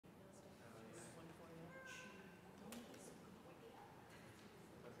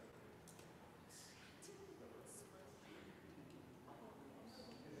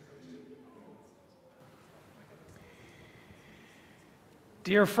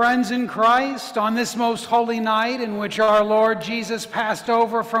Dear friends in Christ, on this most holy night in which our Lord Jesus passed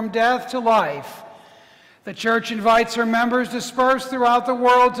over from death to life, the Church invites her members dispersed throughout the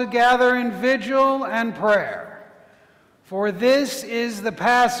world to gather in vigil and prayer. For this is the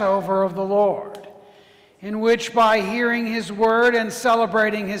Passover of the Lord, in which by hearing his word and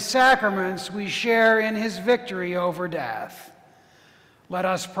celebrating his sacraments, we share in his victory over death. Let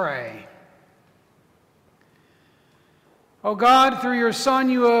us pray. O God, through your Son,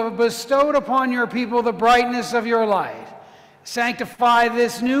 you have bestowed upon your people the brightness of your light. Sanctify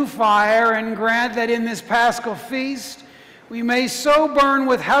this new fire and grant that in this Paschal feast we may so burn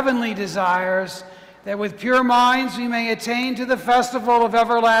with heavenly desires that with pure minds we may attain to the festival of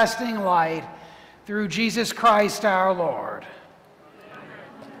everlasting light through Jesus Christ our Lord.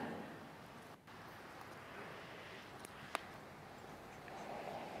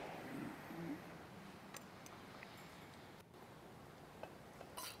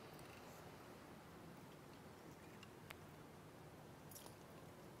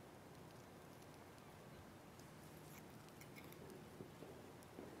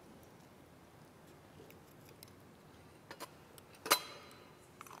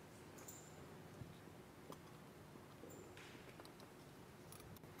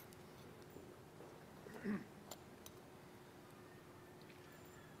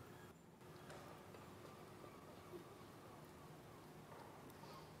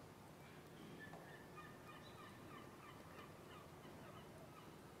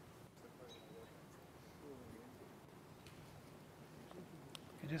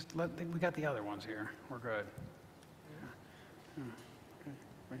 We got the other ones here. We're good.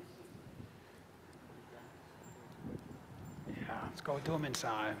 Yeah, let's go do them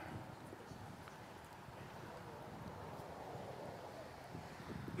inside.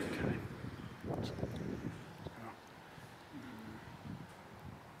 Okay.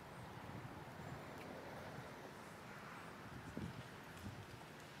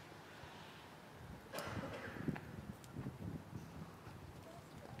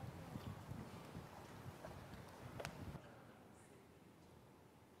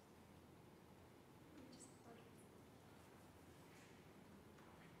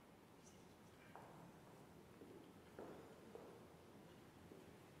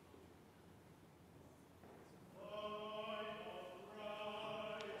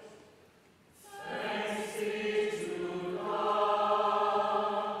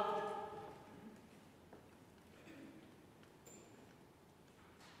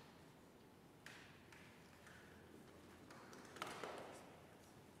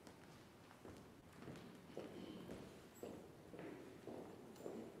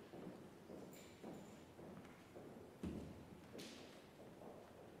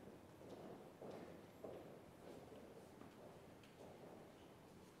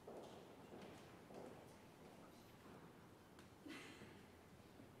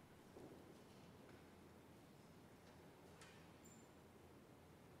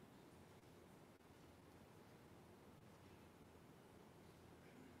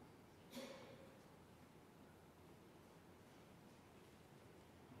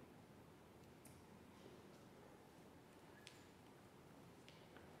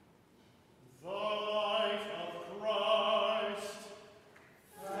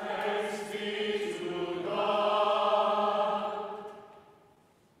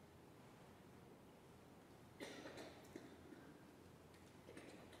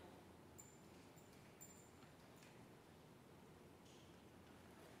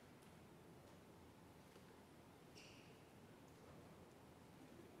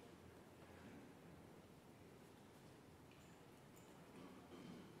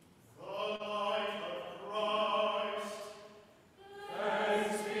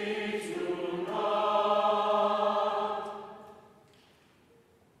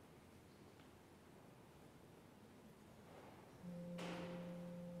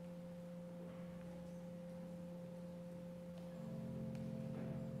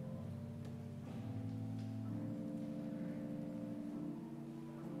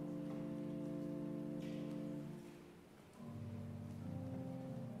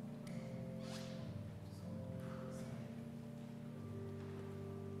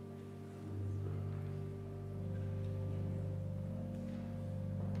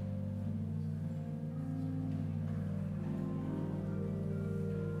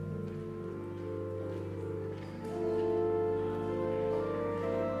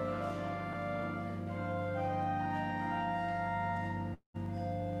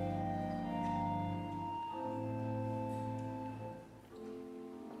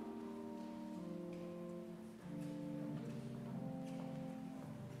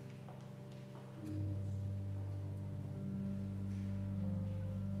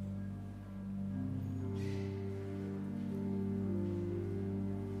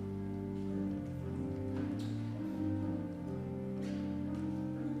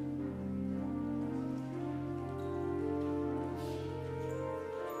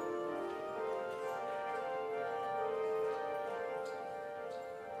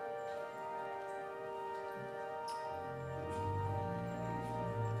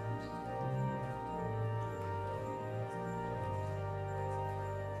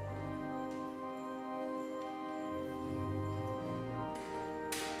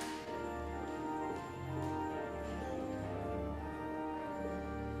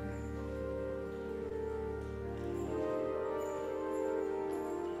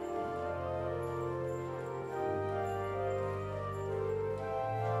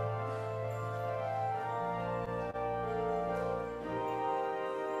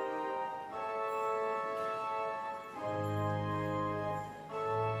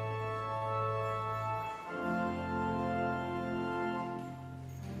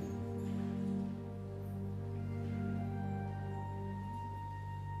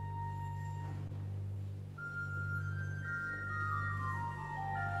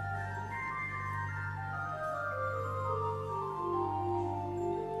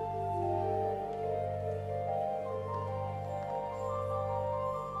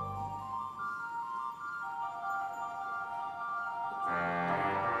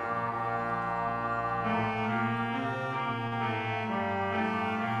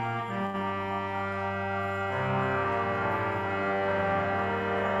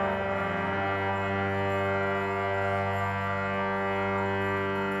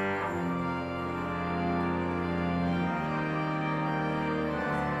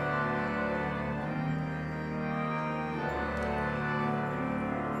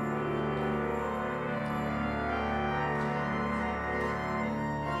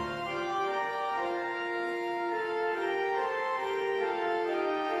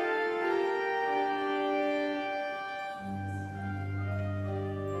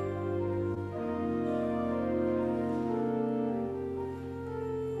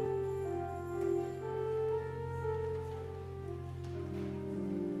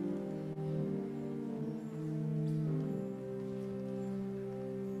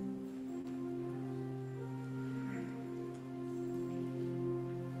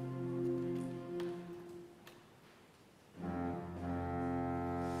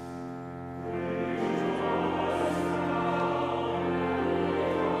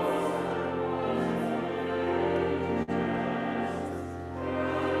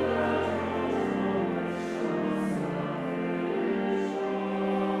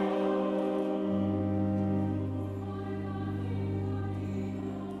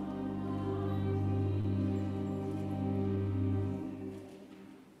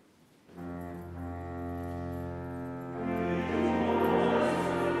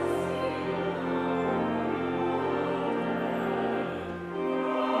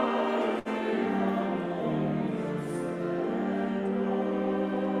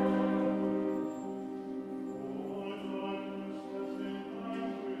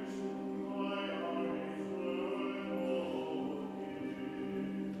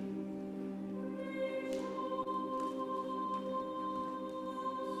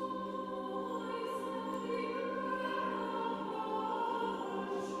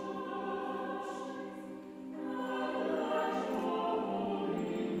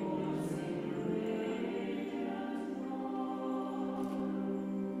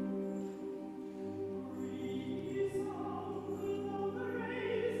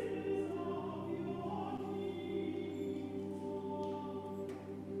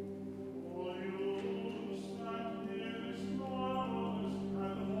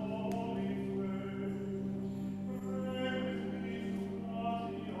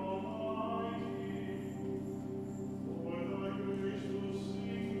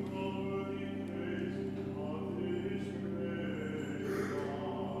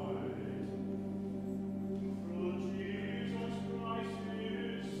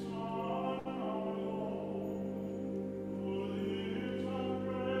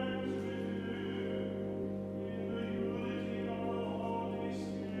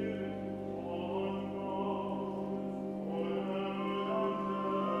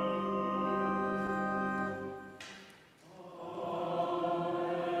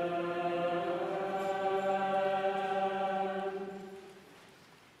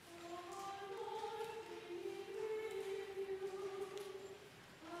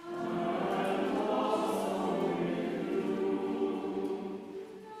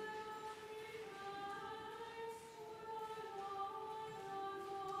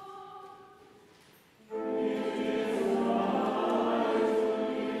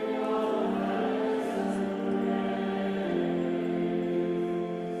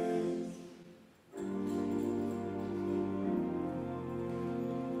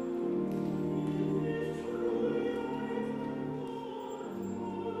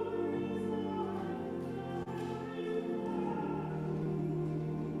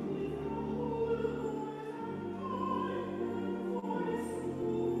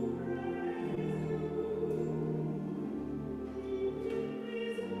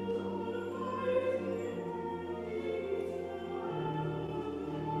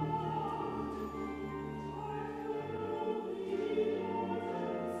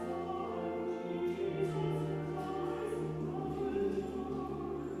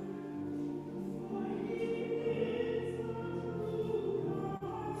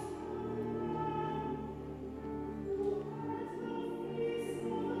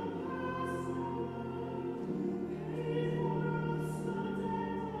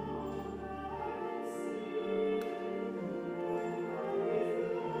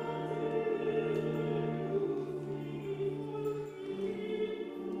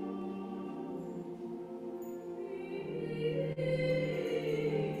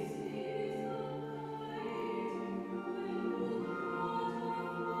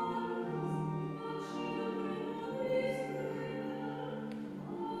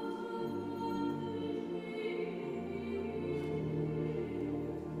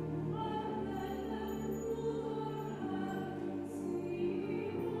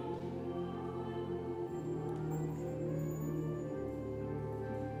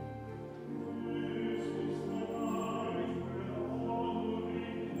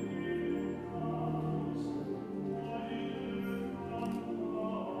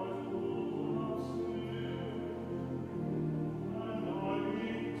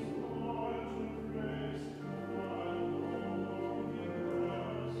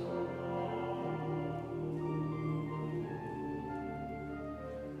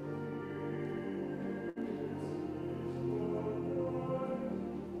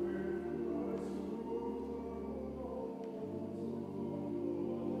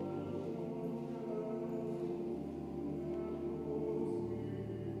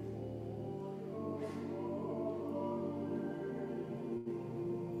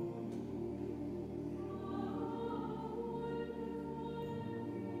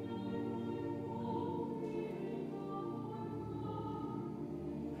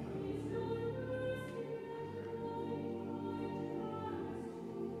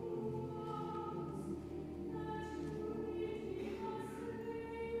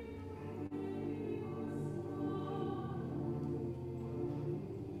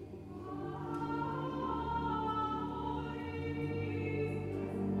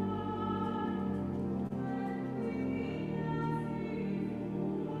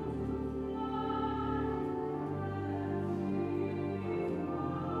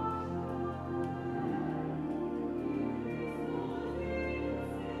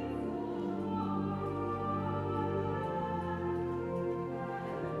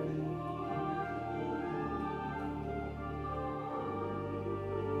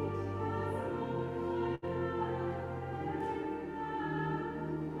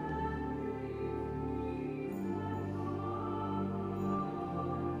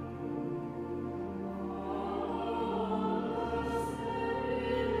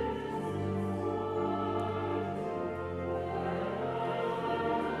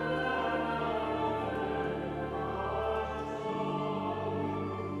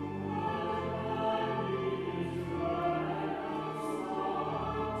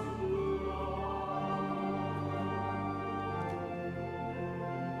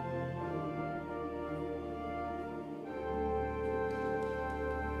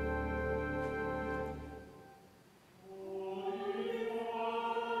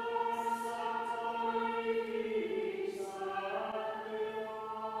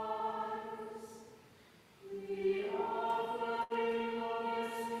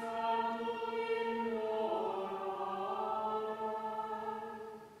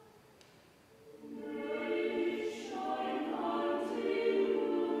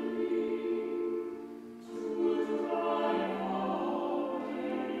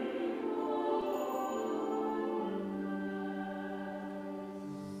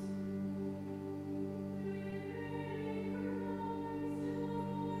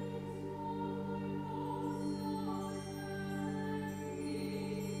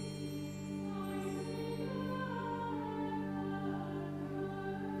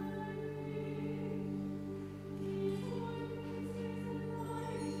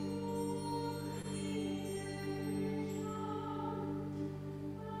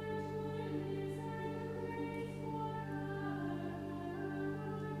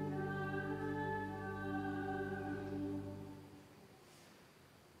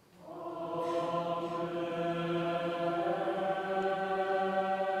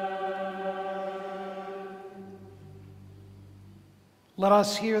 let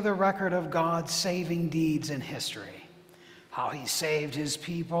us hear the record of God's saving deeds in history, how he saved his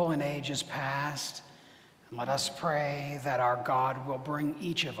people in ages past. And let us pray that our God will bring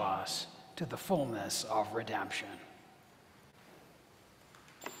each of us to the fullness of redemption.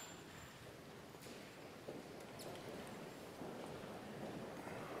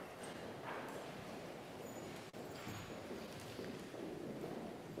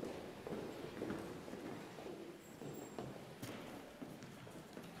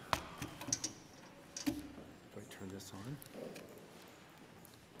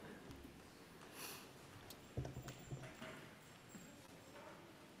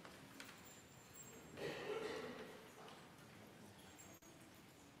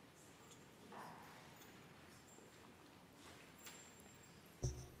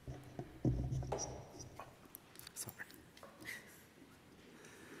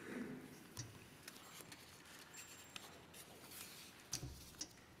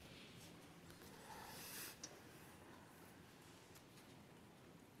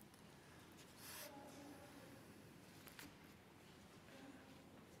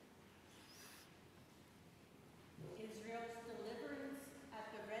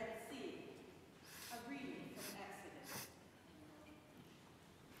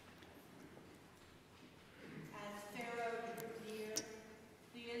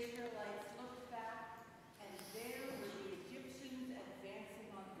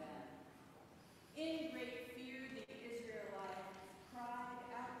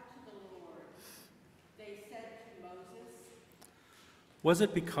 Was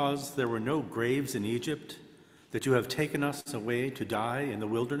it because there were no graves in Egypt that you have taken us away to die in the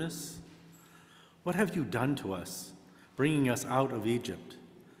wilderness? What have you done to us, bringing us out of Egypt?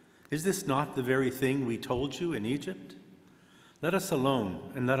 Is this not the very thing we told you in Egypt? Let us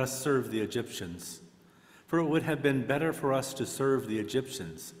alone and let us serve the Egyptians, for it would have been better for us to serve the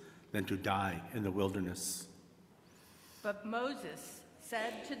Egyptians than to die in the wilderness. But Moses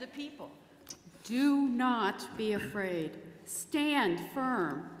said to the people, "Do not be afraid. Stand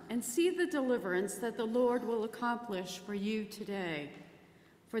firm and see the deliverance that the Lord will accomplish for you today.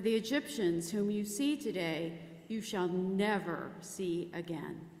 For the Egyptians whom you see today, you shall never see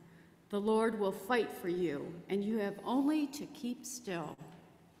again. The Lord will fight for you, and you have only to keep still."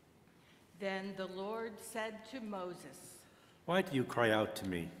 Then the Lord said to Moses, "Why do you cry out to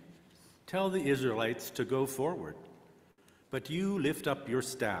me? Tell the Israelites to go forward. But you lift up your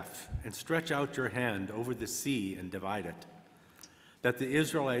staff and stretch out your hand over the sea and divide it, that the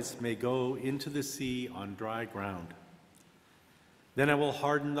Israelites may go into the sea on dry ground. Then I will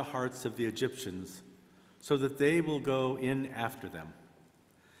harden the hearts of the Egyptians, so that they will go in after them.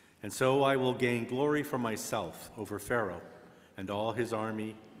 And so I will gain glory for myself over Pharaoh and all his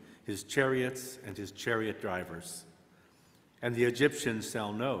army, his chariots and his chariot drivers. And the Egyptians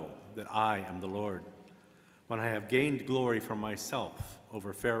shall know that I am the Lord, when I have gained glory for myself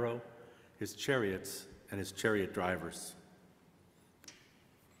over Pharaoh, his chariots, and his chariot drivers."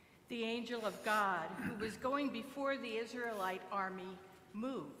 The angel of God, who was going before the Israelite army,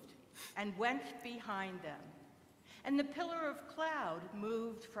 moved and went behind them. And the pillar of cloud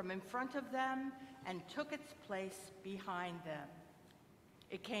moved from in front of them and took its place behind them.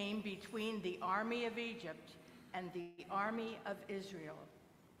 It came between the army of Egypt and the army of Israel.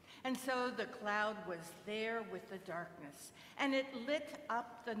 And so the cloud was there with the darkness, and it lit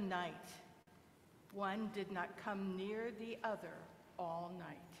up the night. One did not come near the other all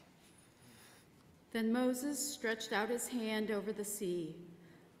night. Then Moses stretched out his hand over the sea.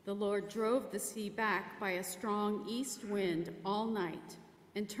 The Lord drove the sea back by a strong east wind all night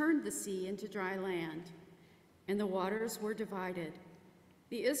and turned the sea into dry land, and the waters were divided.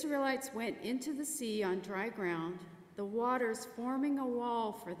 The Israelites went into the sea on dry ground, the waters forming a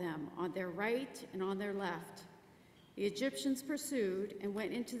wall for them on their right and on their left. The Egyptians pursued and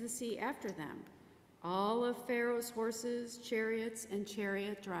went into the sea after them, all of Pharaoh's horses, chariots, and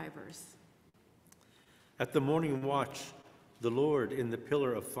chariot drivers. At the morning watch, the Lord in the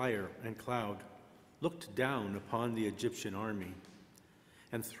pillar of fire and cloud looked down upon the Egyptian army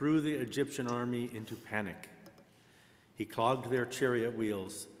and threw the Egyptian army into panic. He clogged their chariot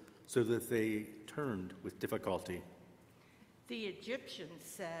wheels so that they turned with difficulty. The Egyptians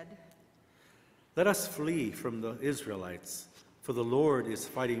said, "Let us flee from the Israelites, for the Lord is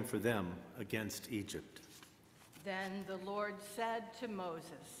fighting for them against Egypt." Then the Lord said to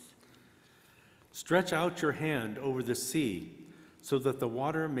Moses, "Stretch out your hand over the sea, so that the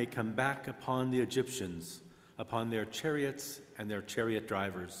water may come back upon the Egyptians, upon their chariots and their chariot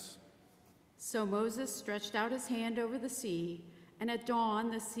drivers." So Moses stretched out his hand over the sea, and at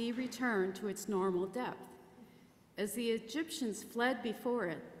dawn the sea returned to its normal depth. As the Egyptians fled before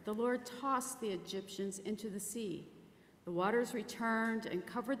it, the Lord tossed the Egyptians into the sea. The waters returned and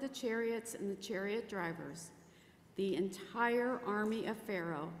covered the chariots and the chariot drivers, the entire army of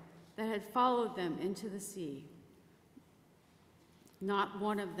Pharaoh that had followed them into the sea. Not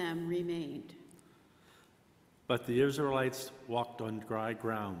one of them remained. But the Israelites walked on dry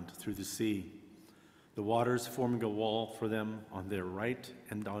ground through the sea, the waters forming a wall for them on their right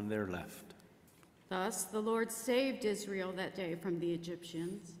and on their left. Thus the Lord saved Israel that day from the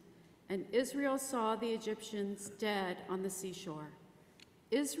Egyptians, and Israel saw the Egyptians dead on the seashore.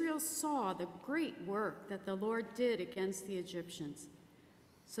 Israel saw the great work that the Lord did against the Egyptians.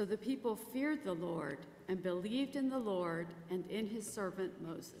 So the people feared the Lord and believed in the Lord and in his servant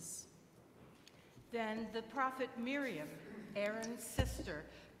Moses. Then the prophet Miriam, Aaron's sister,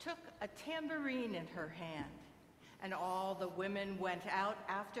 took a tambourine in her hand, and all the women went out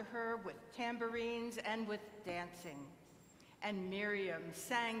after her with tambourines and with dancing. And Miriam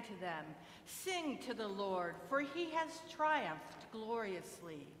sang to them, "Sing to the Lord, for he has triumphed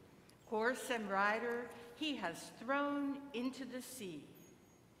gloriously. Horse and rider he has thrown into the sea."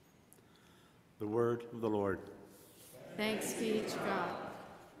 The word of the Lord. Thanks be to God.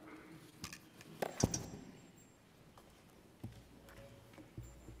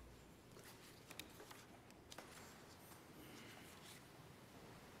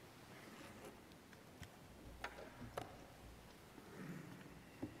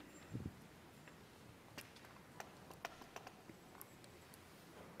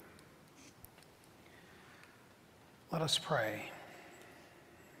 Let us pray.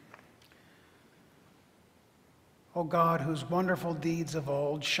 O God, whose wonderful deeds of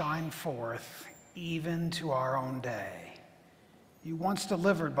old shine forth even to our own day, you once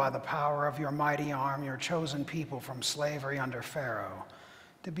delivered by the power of your mighty arm your chosen people from slavery under Pharaoh,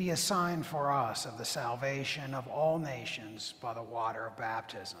 to be a sign for us of the salvation of all nations by the water of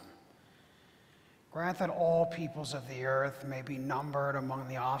baptism. Grant that all peoples of the earth may be numbered among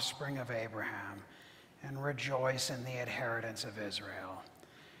the offspring of Abraham and rejoice in the inheritance of Israel.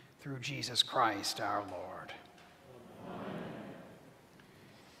 Through Jesus Christ our Lord.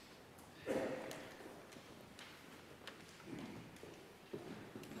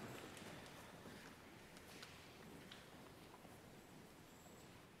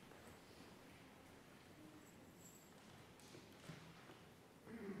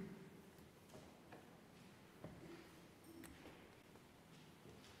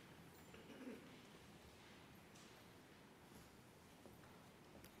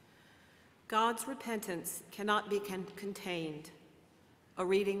 God's repentance cannot be contained. A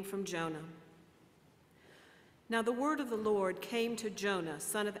reading from Jonah. Now the word of the Lord came to Jonah,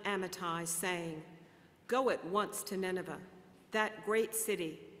 son of Amittai, saying, "Go at once to Nineveh, that great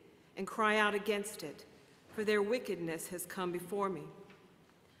city, and cry out against it, for their wickedness has come before me."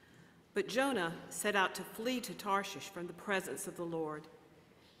 But Jonah set out to flee to Tarshish from the presence of the Lord.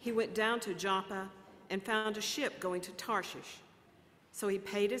 He went down to Joppa and found a ship going to Tarshish. So he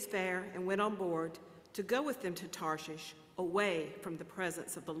paid his fare and went on board to go with them to Tarshish, away from the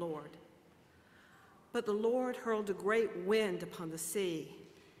presence of the Lord. But the Lord hurled a great wind upon the sea,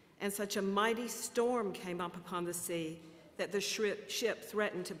 and such a mighty storm came up upon the sea that the ship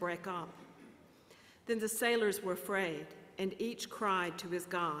threatened to break up. Then the sailors were afraid, and each cried to his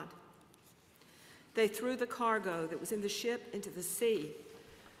God. They threw the cargo that was in the ship into the sea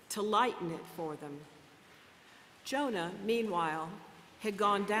to lighten it for them. Jonah, meanwhile, had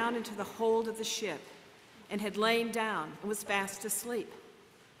gone down into the hold of the ship and had lain down and was fast asleep.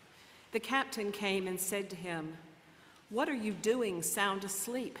 The captain came and said to him, "What are you doing sound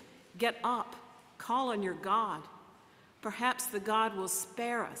asleep? Get up, call on your God. Perhaps the God will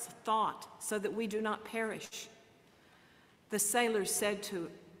spare us a thought so that we do not perish." The sailors said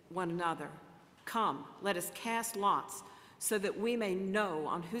to one another, "Come, let us cast lots so that we may know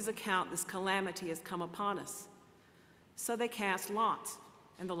on whose account this calamity has come upon us." So they cast lots,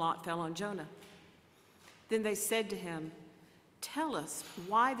 and the lot fell on Jonah. Then they said to him, "Tell us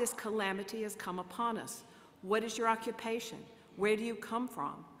why this calamity has come upon us. What is your occupation? Where do you come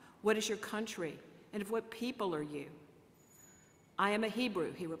from? What is your country? And of what people are you?" "I am a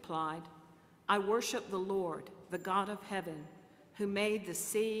Hebrew," he replied. "I worship the Lord, the God of heaven, who made the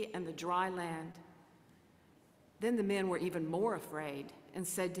sea and the dry land." Then the men were even more afraid and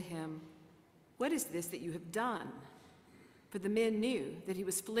said to him, "What is this that you have done?" For the men knew that he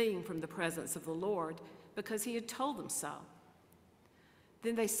was fleeing from the presence of the Lord because he had told them so.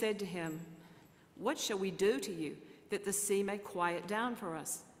 Then they said to him, "What shall we do to you that the sea may quiet down for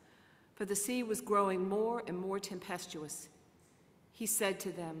us?" For the sea was growing more and more tempestuous. He said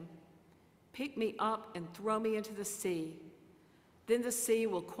to them, Pick me up and throw me into the sea. Then the sea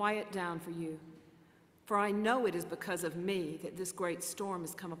will quiet down for you. For I know it is because of me that this great storm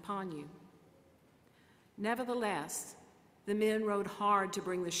has come upon you." Nevertheless, the men rowed hard to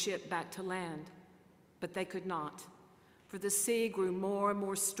bring the ship back to land, but they could not, for the sea grew more and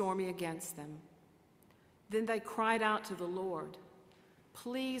more stormy against them. Then they cried out to the Lord,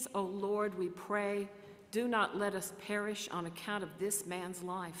 "Please, O Lord, we pray, do not let us perish on account of this man's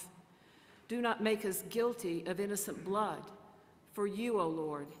life. Do not make us guilty of innocent blood, for you, O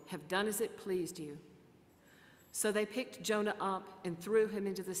Lord, have done as it pleased you." So they picked Jonah up and threw him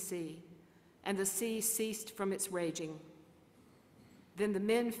into the sea, and the sea ceased from its raging. Then the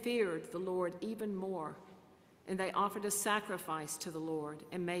men feared the Lord even more, and they offered a sacrifice to the Lord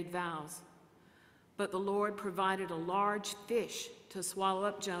and made vows. But the Lord provided a large fish to swallow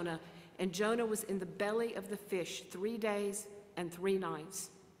up Jonah, and Jonah was in the belly of the fish 3 days and 3 nights.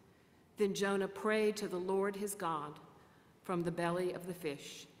 Then Jonah prayed to the Lord his God from the belly of the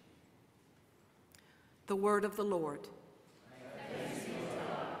fish. The word of the Lord. Thanks be to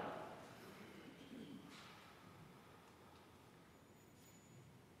God.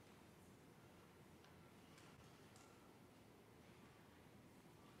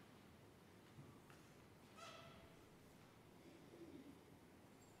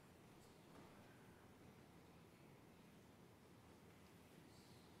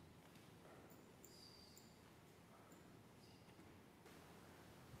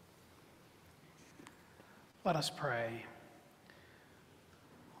 Let us pray.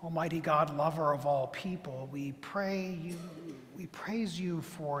 Almighty God, lover of all people, we praise you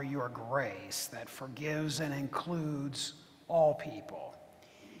for your grace that forgives and includes all people,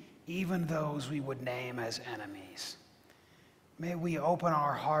 even those we would name as enemies. May we open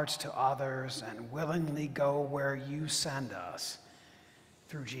our hearts to others and willingly go where you send us,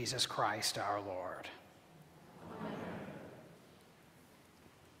 through Jesus Christ our Lord. Amen.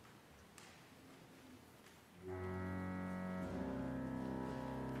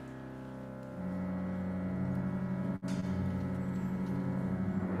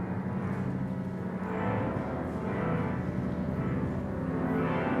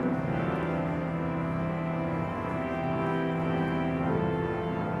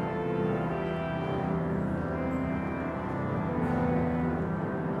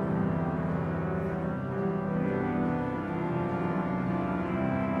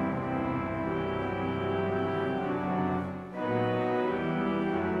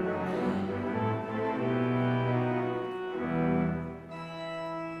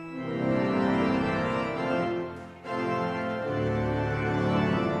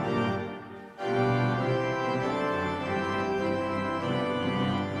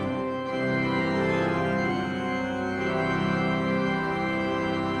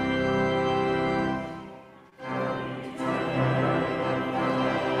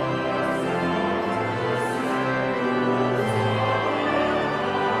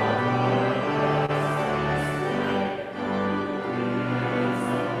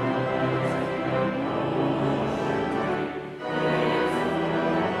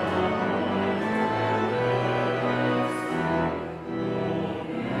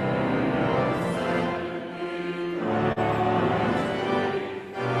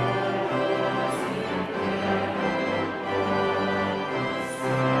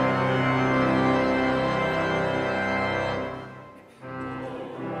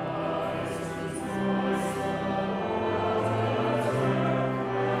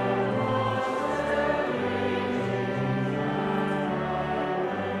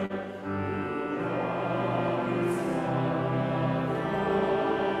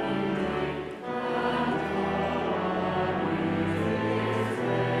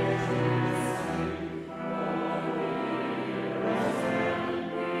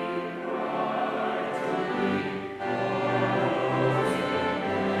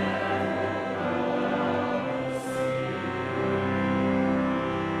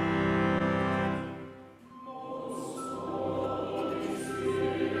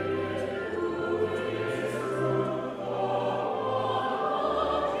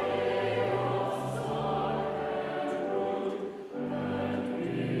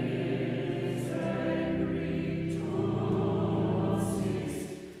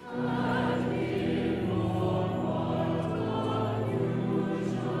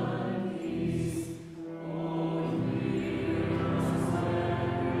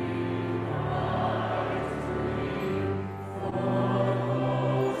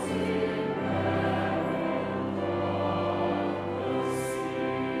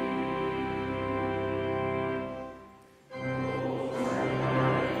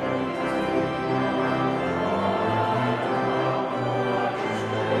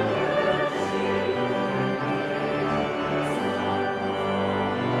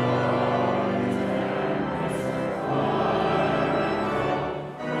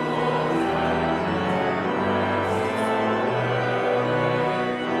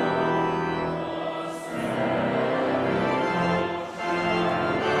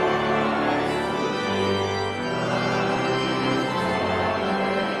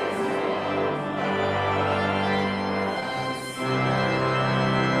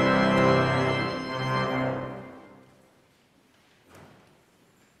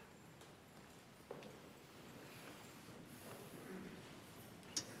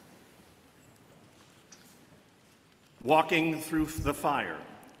 Walking through the fire.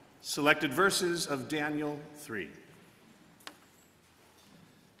 Selected verses of Daniel 3.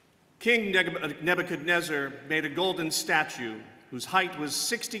 King Nebuchadnezzar made a golden statue whose height was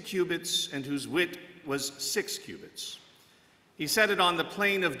 60 cubits and whose width was 6 cubits. He set it on the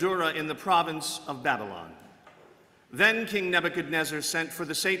plain of Dura in the province of Babylon. Then King Nebuchadnezzar sent for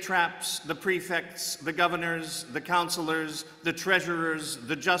the satraps, the prefects, the governors, the counselors, the treasurers,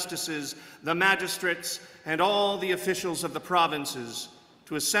 the justices, the magistrates, and all the officials of the provinces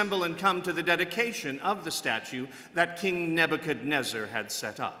to assemble and come to the dedication of the statue that King Nebuchadnezzar had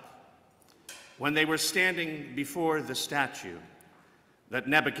set up. When they were standing before the statue that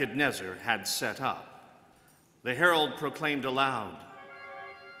Nebuchadnezzar had set up, the herald proclaimed aloud,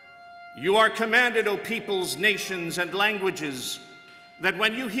 "You are commanded, O peoples, nations, and languages, that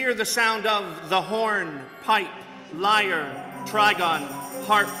when you hear the sound of the horn, pipe, lyre, trigon,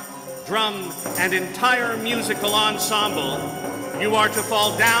 harp, drum, and entire musical ensemble, you are to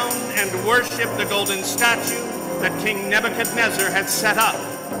fall down and worship the golden statue that King Nebuchadnezzar had set up.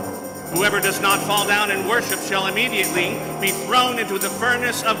 Whoever does not fall down and worship shall immediately be thrown into the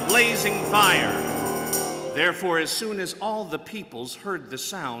furnace of blazing fire." Therefore, as soon as all the peoples heard the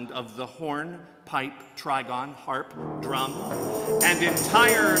sound of the horn, pipe, trigon, harp, drum, and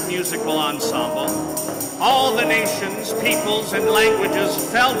entire musical ensemble, all the nations, peoples, and languages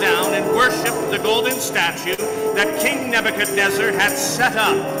fell down and worshiped the golden statue that King Nebuchadnezzar had set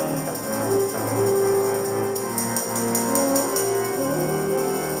up.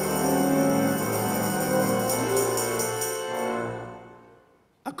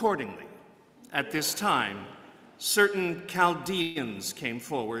 Accordingly, at this time, certain Chaldeans came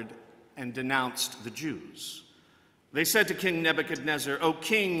forward and denounced the Jews. They said to King Nebuchadnezzar, "O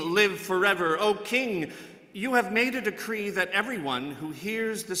king, live forever. O king, you have made a decree that everyone who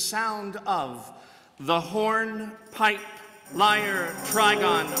hears the sound of the horn, pipe, lyre,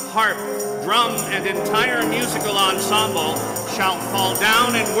 trigon, harp, drum, and entire musical ensemble shall fall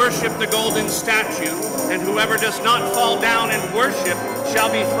down and worship the golden statue, and whoever does not fall down and worship shall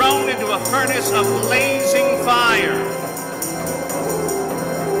be thrown into a furnace of blazing fire."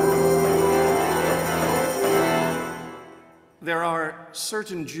 There are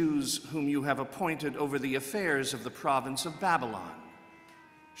certain Jews whom you have appointed over the affairs of the province of Babylon: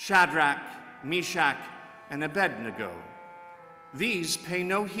 Shadrach, Meshach, and Abednego. These pay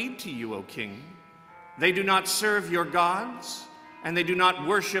no heed to you, O king. They do not serve your gods, and they do not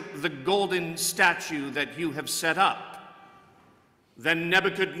worship the golden statue that you have set up. Then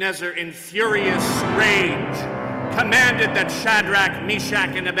Nebuchadnezzar, in furious rage, commanded that Shadrach,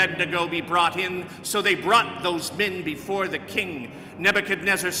 Meshach, and Abednego be brought in. So they brought those men before the king.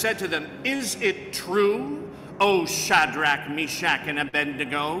 Nebuchadnezzar said to them, "Is it true, O Shadrach, Meshach, and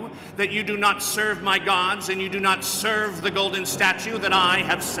Abednego, that you do not serve my gods and you do not serve the golden statue that I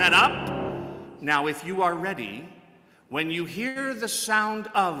have set up? Now if you are ready, when you hear the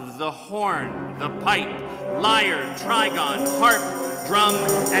sound of the horn, the pipe, lyre, trigon, harp, drum,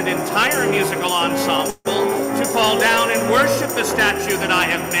 and entire musical ensemble, to fall down and worship the statue that I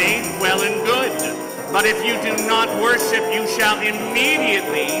have made, well and good. But if you do not worship, you shall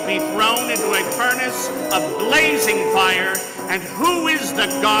immediately be thrown into a furnace of blazing fire. And who is the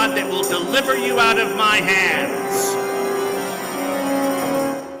God that will deliver you out of my hands?"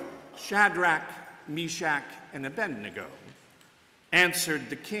 Shadrach, Meshach, and Abednego answered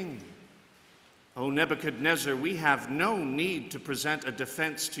the king, "O Nebuchadnezzar, we have no need to present a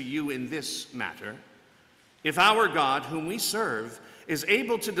defense to you in this matter. If our God, whom we serve, is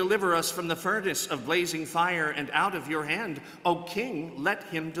able to deliver us from the furnace of blazing fire and out of your hand, O king, let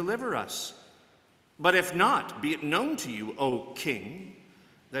him deliver us. But if not, be it known to you, O king,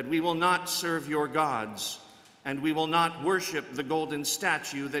 that we will not serve your gods, and we will not worship the golden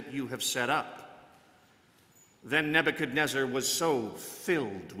statue that you have set up." Then Nebuchadnezzar was so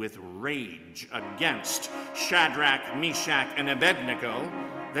filled with rage against Shadrach, Meshach, and Abednego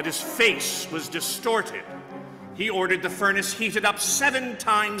that his face was distorted. He ordered the furnace heated up 7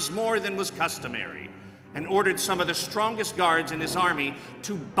 times more than was customary, and ordered some of the strongest guards in his army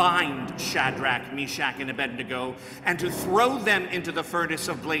to bind Shadrach, Meshach, and Abednego, and to throw them into the furnace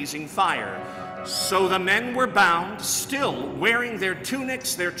of blazing fire. So the men were bound, still wearing their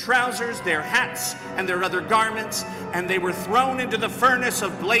tunics, their trousers, their hats, and their other garments, and they were thrown into the furnace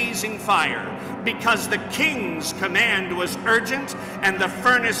of blazing fire, because the king's command was urgent, and the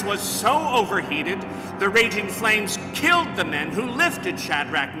furnace was so overheated, the raging flames killed the men who lifted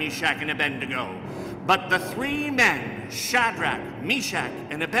Shadrach, Meshach, and Abednego. But the 3 men, Shadrach, Meshach,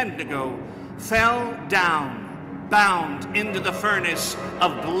 and Abednego, fell down, bound into the furnace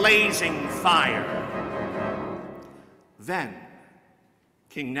of blazing fire. Then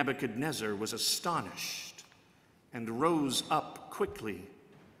King Nebuchadnezzar was astonished and rose up quickly.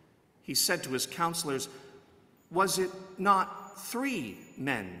 He said to his counselors, "Was it not 3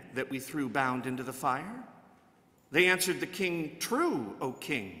 men that we threw bound into the fire?" They answered the king, "True, O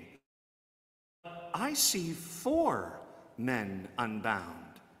king. I see 4 men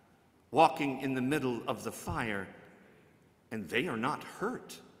unbound, walking in the middle of the fire, and they are not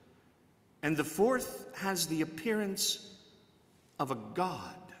hurt. And the 4th has the appearance of a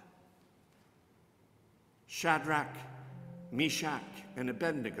god." Shadrach, Meshach, and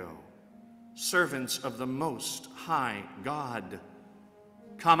Abednego, servants of the Most High God,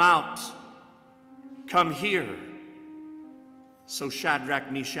 "Come out, come here." So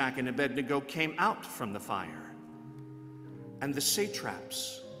Shadrach, Meshach, and Abednego came out from the fire. And the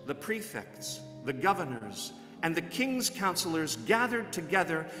satraps, the prefects, the governors, and the king's counselors gathered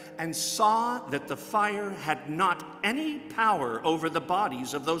together and saw that the fire had not any power over the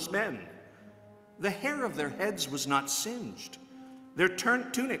bodies of those men. The hair of their heads was not singed. Their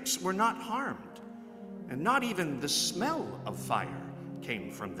tunics were not harmed, and not even the smell of fire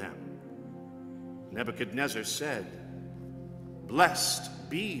came from them. Nebuchadnezzar said, "Blessed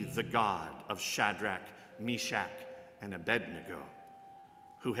be the God of Shadrach, Meshach, and Abednego,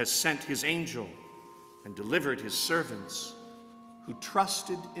 who has sent his angel and delivered his servants who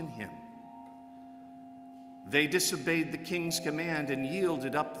trusted in him." They disobeyed the king's command and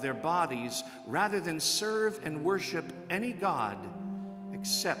yielded up their bodies rather than serve and worship any god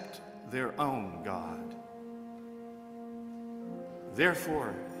except their own God.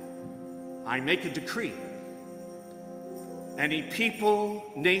 Therefore, I make a decree. Any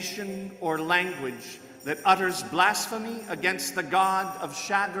people, nation, or language that utters blasphemy against the God of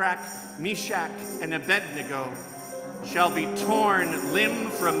Shadrach, Meshach, and Abednego shall be torn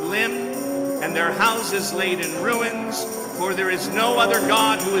limb from limb, and their houses laid in ruins, for there is no other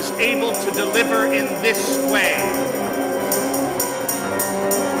God who is able to deliver in this way.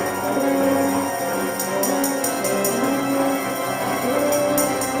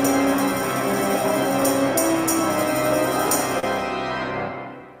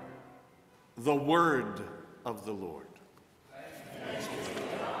 The word of the Lord.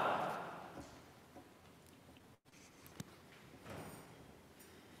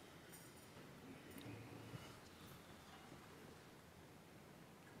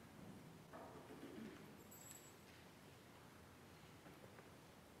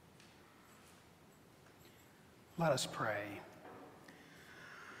 Let us pray.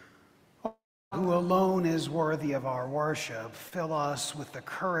 Who alone is worthy of our worship, fill us with the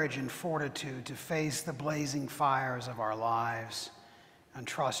courage and fortitude to face the blazing fires of our lives, and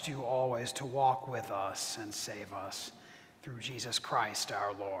trust you always to walk with us and save us through Jesus Christ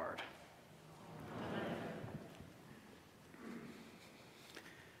our Lord.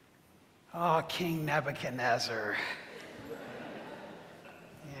 Oh, King Nebuchadnezzar.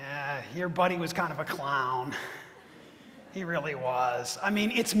 Yeah, your buddy was kind of a clown. He really was. I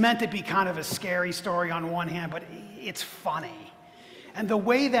mean, it's meant to be kind of a scary story on one hand, but it's funny. And the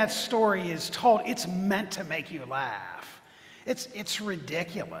way that story is told, it's meant to make you laugh. It's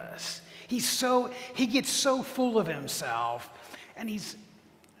ridiculous. He gets so full of himself, and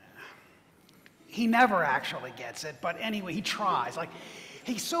he never actually gets it, but anyway, he tries. Like,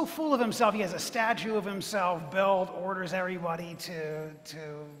 he's so full of himself, he has a statue of himself built, orders everybody to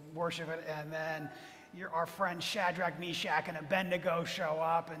worship it, and then our friends Shadrach, Meshach, and Abednego show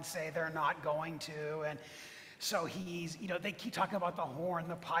up and say they're not going to. And so they keep talking about the horn,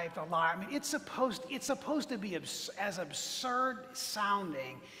 the pipe, the lyre. I mean, it's supposed to be as absurd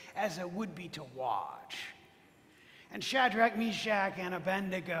sounding as it would be to watch. And Shadrach, Meshach, and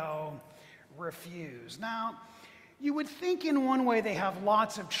Abednego refuse. Now, you would think in one way they have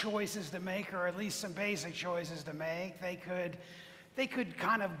lots of choices to make, or at least some basic choices to make. They could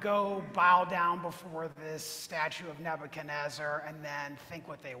kind of go bow down before this statue of Nebuchadnezzar and then think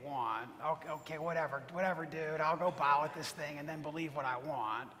what they want. Okay, whatever, dude, I'll go bow at this thing and then believe what I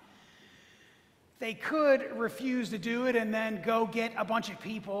want. They could refuse to do it and then go get a bunch of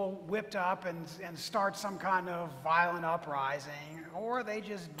people whipped up and start some kind of violent uprising. Or they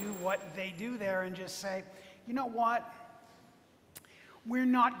just do what they do there and just say, you know what? We're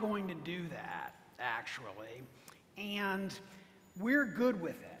not going to do that, actually. And we're good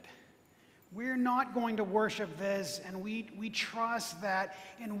with it. We're not going to worship this, and we trust that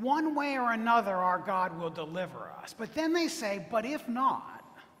in one way or another our God will deliver us. But then they say, but if not,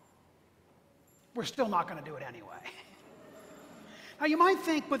 we're still not going to do it anyway. Now you might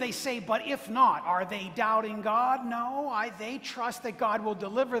think, but they say, but if not, are they doubting God? No, they trust that God will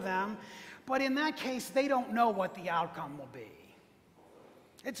deliver them. But in that case, they don't know what the outcome will be.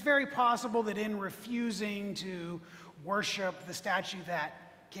 It's very possible that in refusing to worship the statue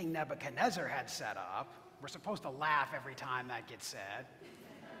that King Nebuchadnezzar had set up, we're supposed to laugh every time that gets said,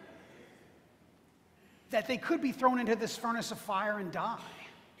 that they could be thrown into this furnace of fire and die.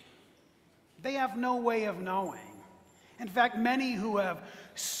 They have no way of knowing. In fact, many who have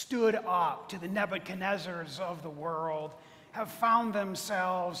stood up to the Nebuchadnezzars of the world have found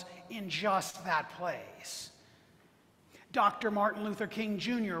themselves in just that place. Dr. Martin Luther King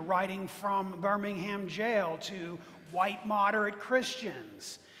Jr. writing from Birmingham jail to white moderate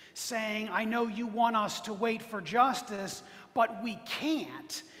Christians, saying, I know you want us to wait for justice, but we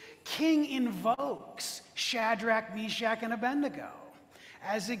can't. King invokes Shadrach, Meshach, and Abednego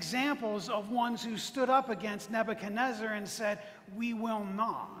as examples of ones who stood up against Nebuchadnezzar and said, we will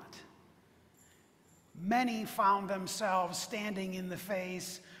not. Many found themselves standing in the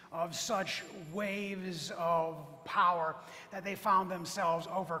face of such waves of power that they found themselves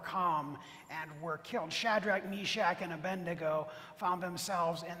overcome and were killed. Shadrach, Meshach, and Abednego found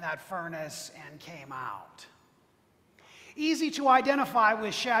themselves in that furnace and came out. Easy to identify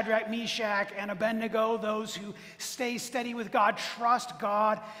with Shadrach, Meshach, and Abednego, those who stay steady with God, trust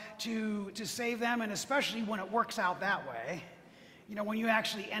God to save them, and especially when it works out that way. You know, when you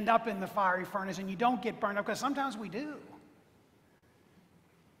actually end up in the fiery furnace and you don't get burned up, because sometimes we do.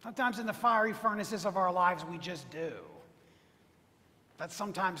 Sometimes in the fiery furnaces of our lives, we just do. That's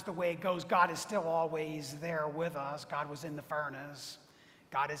sometimes the way it goes. God is still always there with us. God was in the furnace.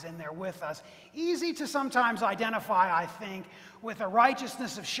 God is in there with us. Easy to sometimes identify, I think, with the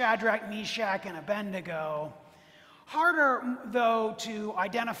righteousness of Shadrach, Meshach, and Abednego. Harder, though, to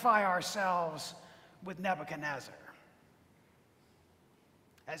identify ourselves with Nebuchadnezzar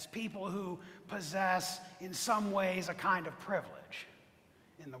as people who possess, in some ways, a kind of privilege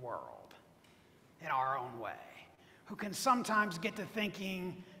in the world, in our own way, who can sometimes get to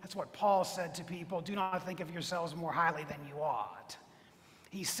thinking, that's what Paul said to people, do not think of yourselves more highly than you ought.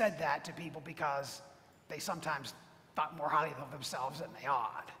 He said that to people because they sometimes thought more highly of themselves than they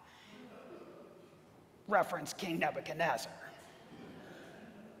ought. Reference King Nebuchadnezzar.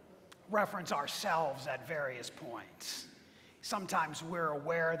 Reference ourselves at various points. Sometimes we're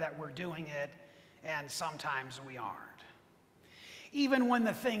aware that we're doing it, and sometimes we aren't. Even when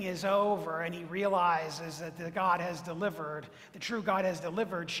the thing is over and he realizes that the true God has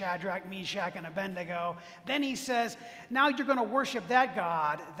delivered Shadrach, Meshach, and Abednego, then he says, now you're going to worship that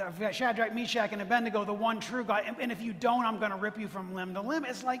God, Shadrach, Meshach, and Abednego, the one true God, and if you don't, I'm going to rip you from limb to limb.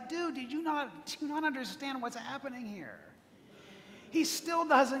 It's like, dude, do you not understand what's happening here? He still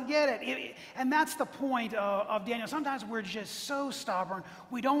doesn't get it. And that's the point of Daniel. Sometimes we're just so stubborn,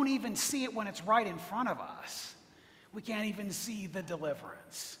 we don't even see it when it's right in front of us. We can't even see the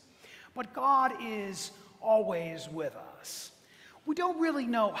deliverance. But God is always with us. We don't really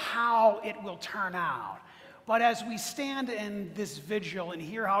know how it will turn out. But as we stand in this vigil and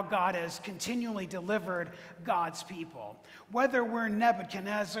hear how God has continually delivered God's people, whether we're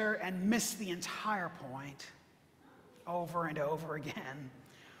Nebuchadnezzar and miss the entire point over and over again,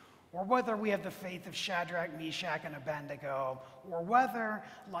 or whether we have the faith of Shadrach, Meshach, and Abednego, or whether,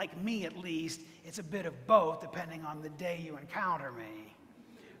 like me at least, it's a bit of both, depending on the day you encounter me,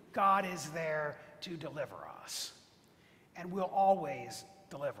 God is there to deliver us, and will always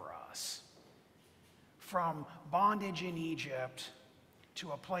deliver us from bondage in Egypt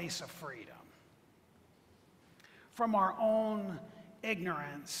to a place of freedom, from our own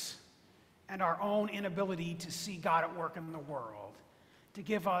ignorance and our own inability to see God at work in the world, to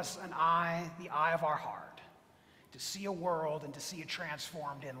give us an eye, the eye of our heart, to see a world and to see it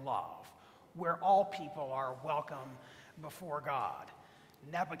transformed in love, where all people are welcome before God.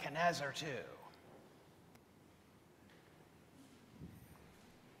 Nebuchadnezzar too.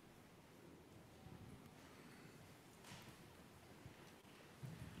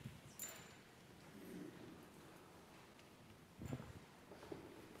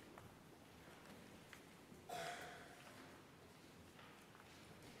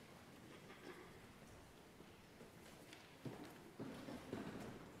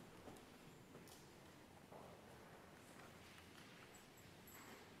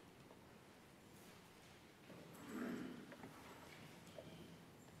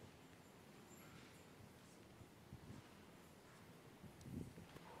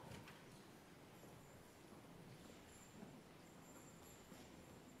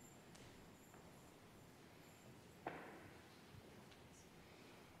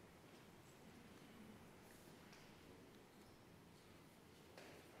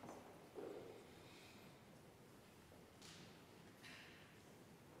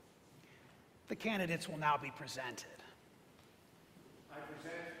 The candidates will now be presented. I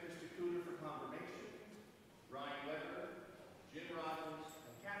present Krista Cooter for confirmation, Ryan Weber, Jim Rogers,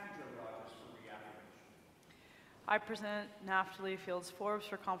 and Kathy Jo Rogers for reaffirmation. I present Naftali Fields Forbes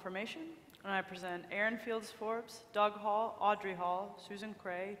for confirmation, and I present Aaron Fields Forbes, Doug Hall, Audrey Hall, Susan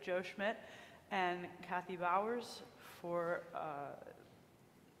Cray, Joe Schmidt, and Kathy Bowers for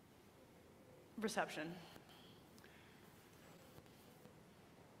reception.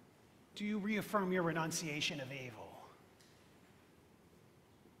 Do you reaffirm your renunciation of evil?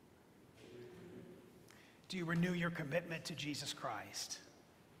 Do you renew your commitment to Jesus Christ?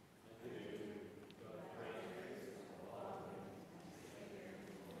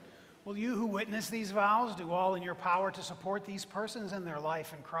 Will you who witness these vows do all in your power to support these persons in their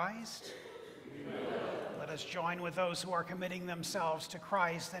life in Christ? Let us join with those who are committing themselves to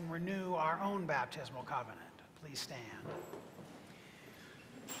Christ and renew our own baptismal covenant. Please stand.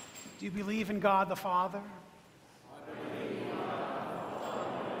 Do you believe in God the Father?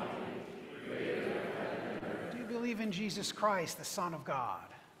 Do you believe in Jesus Christ, the Son of God?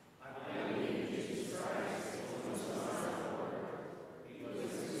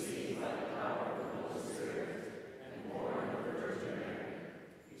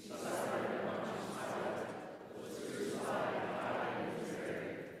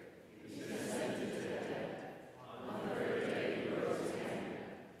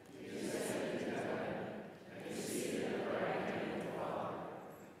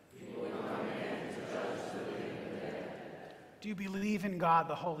 Do you believe in God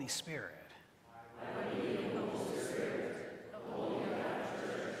the Holy Spirit? I believe in the Holy Spirit, the Holy Catholic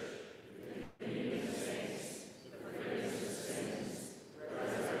Church, the communion of saints, the forgiveness of sins, the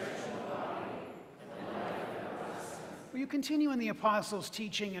resurrection of the body, and the life everlasting. Will you continue in the apostles'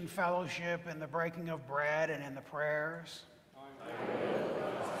 teaching and fellowship, in the breaking of bread and in the prayers?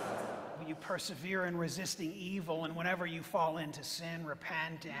 Will you persevere in resisting evil, and whenever you fall into sin,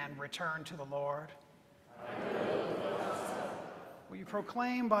 repent and return to the Lord? Will you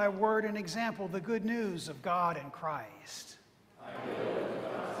proclaim by word and example the good news of God in Christ?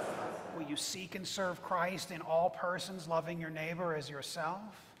 Will you seek and serve Christ in all persons, loving your neighbor as yourself?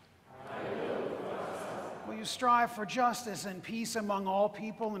 Will you strive for justice and peace among all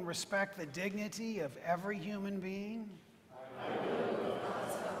people and respect the dignity of every human being?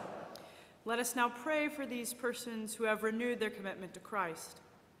 Let us now pray for these persons who have renewed their commitment to Christ.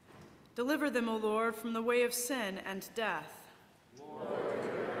 Deliver them, O Lord, from the way of sin and death.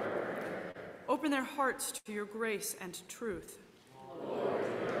 Open their hearts to your grace and truth.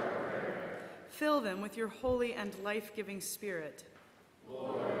 Fill them with your holy and life-giving Spirit.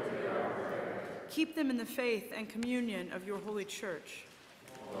 Keep them in the faith and communion of your holy church.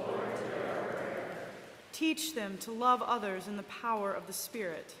 Teach them to love others in the power of the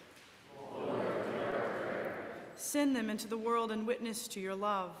Spirit. Send them into the world and witness to your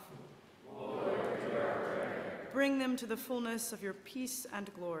love. Bring them to the fullness of your peace and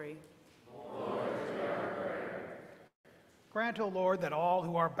glory. Grant, O Lord, that all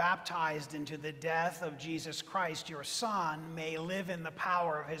who are baptized into the death of Jesus Christ, your Son, may live in the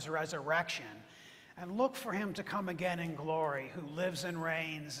power of his resurrection and look for him to come again in glory, who lives and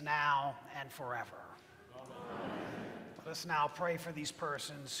reigns now and forever. Amen. Let us now pray for these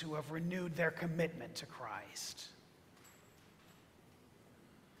persons who have renewed their commitment to Christ.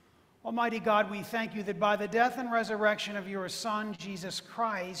 Almighty God, we thank you that by the death and resurrection of your Son, Jesus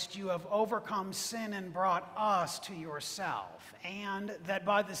Christ, you have overcome sin and brought us to yourself, and that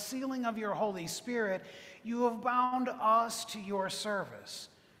by the sealing of your Holy Spirit, you have bound us to your service.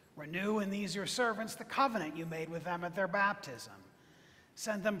 Renew in these your servants the covenant you made with them at their baptism.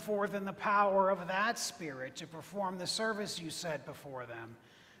 Send them forth in the power of that Spirit to perform the service you set before them.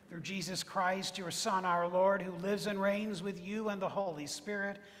 Through Jesus Christ, your Son, our Lord, who lives and reigns with you and the Holy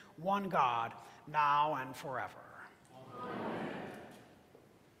Spirit, one God, now and forever. Amen.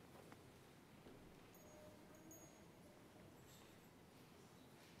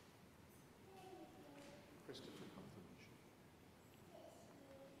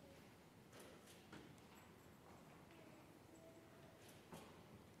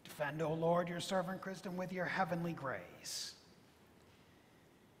 Defend, O Lord, your servant Kristen with your heavenly grace,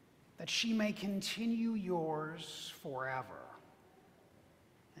 that she may continue yours forever,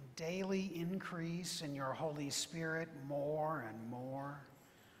 and daily increase in your Holy Spirit more and more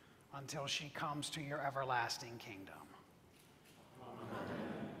until she comes to your everlasting kingdom. Amen.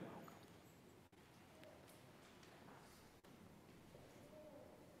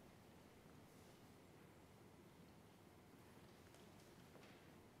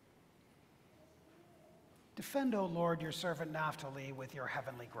 Defend, O Lord, your servant Naphtali with your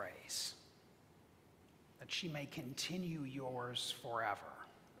heavenly grace, that she may continue yours forever,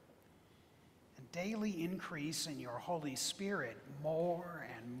 and daily increase in your Holy Spirit more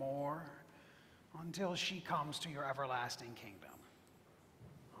and more until she comes to your everlasting kingdom.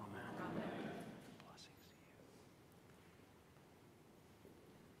 Amen. Amen. Blessings to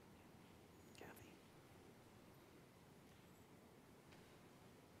you. Kathy.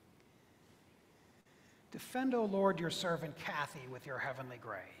 Defend, O Lord, your servant Kathy with your heavenly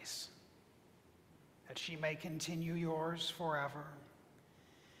grace, that she may continue yours forever,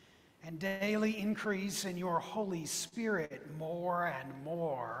 and daily increase in your Holy Spirit more and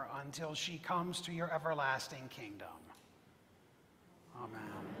more until she comes to your everlasting kingdom. Amen.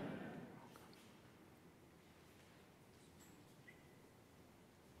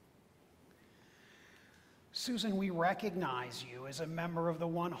 Susan, we recognize you as a member of the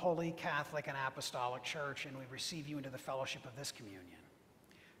one holy Catholic and Apostolic Church, and we receive you into the fellowship of this communion.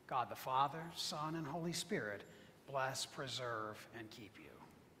 God the Father, Son, and Holy Spirit bless, preserve, and keep you.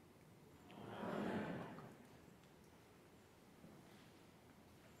 Amen.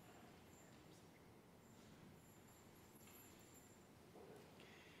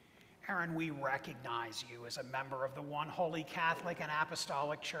 Aaron, we recognize you as a member of the one holy Catholic and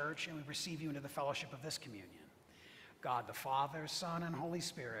Apostolic Church, and we receive you into the fellowship of this communion. God the Father, Son, and Holy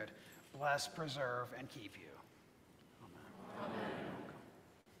Spirit bless, preserve, and keep you. Amen. Amen.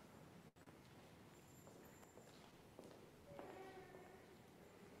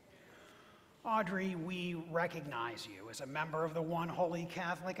 Audrey, we recognize you as a member of the one holy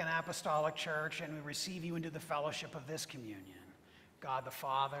Catholic and Apostolic Church, and we receive you into the fellowship of this communion. God the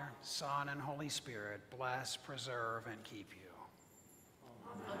Father, Son, and Holy Spirit bless, preserve, and keep you.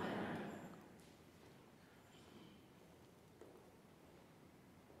 Amen. Amen.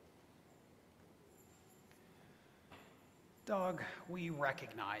 Doug, we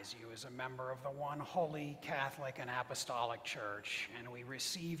recognize you as a member of the one holy Catholic and Apostolic Church, and we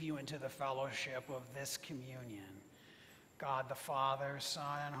receive you into the fellowship of this communion. God the Father,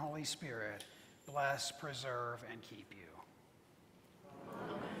 Son, and Holy Spirit bless, preserve, and keep you.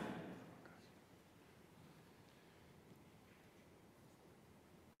 Amen.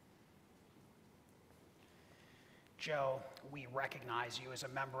 Joe, we recognize you as a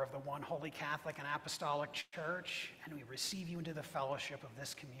member of the one holy Catholic and Apostolic Church, and we receive you into the fellowship of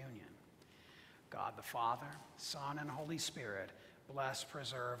this communion. God the Father, Son, and Holy Spirit bless,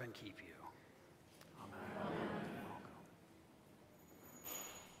 preserve, and keep you. Amen. Amen.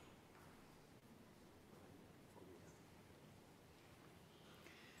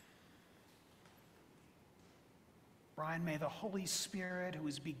 Brian, may the Holy Spirit, who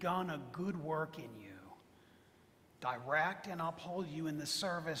has begun a good work in you, direct and uphold you in the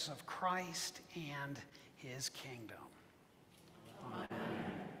service of Christ and his kingdom. Amen.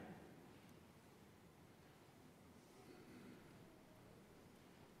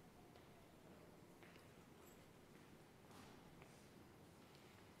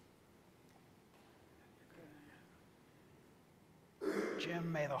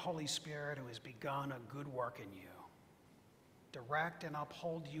 Jim, may the Holy Spirit, who has begun a good work in you, direct and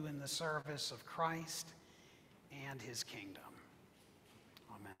uphold you in the service of Christ and his kingdom.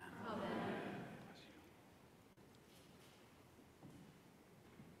 Amen. Amen.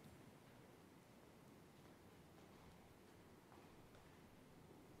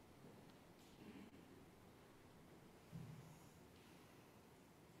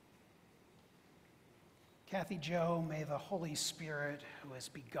 Kathy Joe, may the Holy Spirit, who has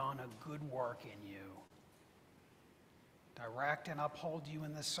begun a good work in you, direct and uphold you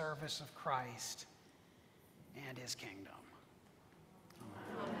in the service of Christ and his kingdom. Amen.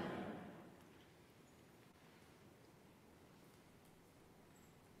 Amen.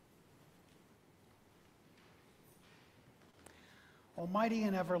 Almighty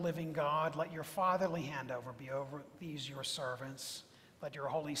and ever-living God, let your fatherly hand be over these your servants. Let your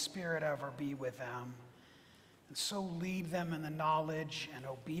Holy Spirit ever be with them, and so lead them in the knowledge and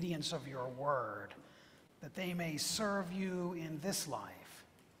obedience of your word, that they may serve you in this life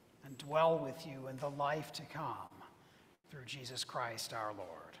and dwell with you in the life to come, through Jesus Christ our Lord.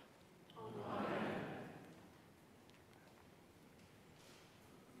 Amen.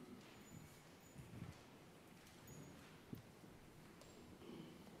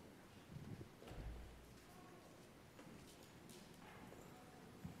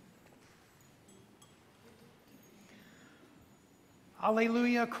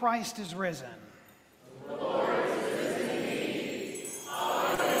 Alleluia, Christ is risen. The Lord is risen indeed.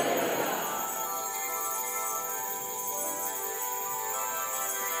 Alleluia.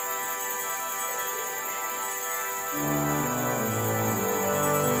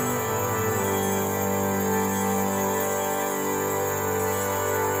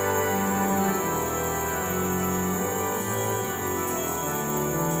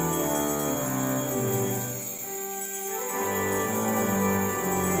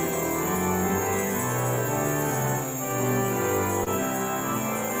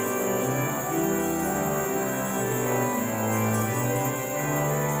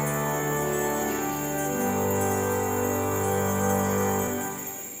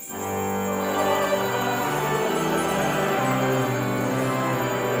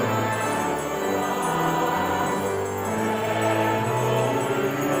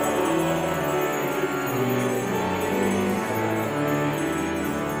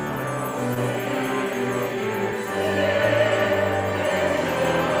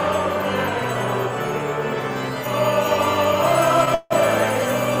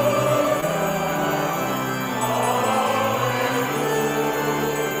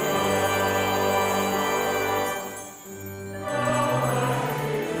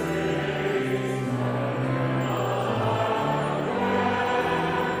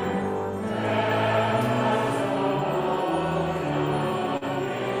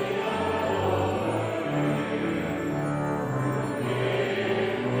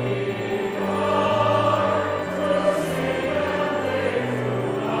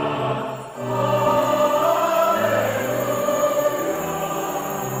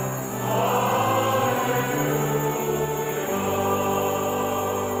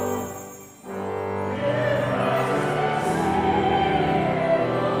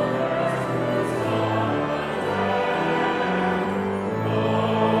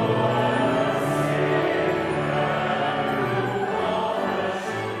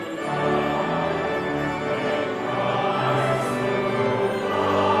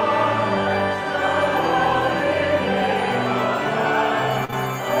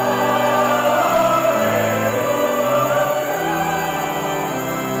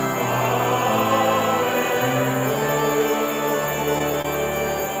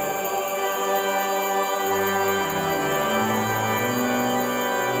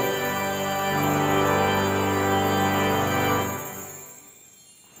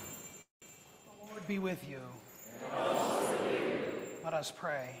 be with you. Let us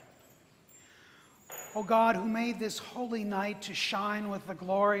pray. O God, who made this holy night to shine with the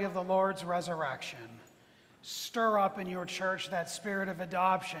glory of the Lord's resurrection, stir up in your church that spirit of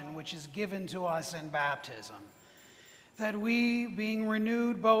adoption which is given to us in baptism, that we, being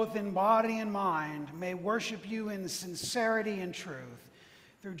renewed both in body and mind, may worship you in sincerity and truth,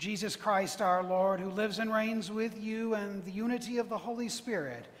 through Jesus Christ our Lord, who lives and reigns with you and the unity of the Holy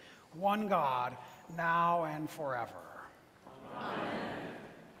Spirit, one God, now and forever. Amen.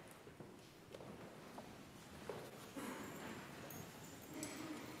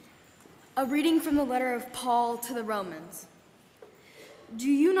 A reading from the letter of Paul to the Romans.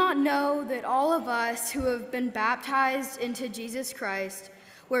 Do you not know that all of us who have been baptized into Jesus Christ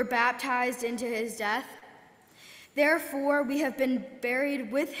were baptized into his death? Therefore, we have been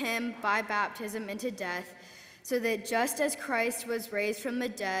buried with him by baptism into death, so that just as Christ was raised from the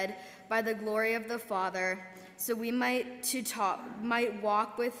dead by the glory of the Father, so we might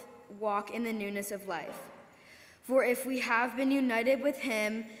walk in the newness of life. For if we have been united with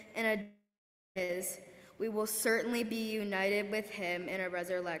him in a death, we will certainly be united with him in a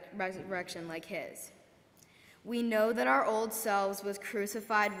resurrection like his. We know that our old selves was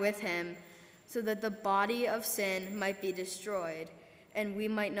crucified with him, so that the body of sin might be destroyed, and we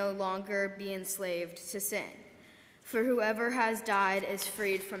might no longer be enslaved to sin. For whoever has died is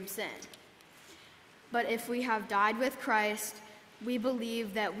freed from sin. But if we have died with Christ, we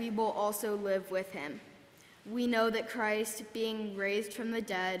believe that we will also live with him. We know that Christ, being raised from the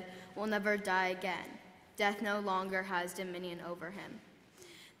dead, will never die again. Death no longer has dominion over him.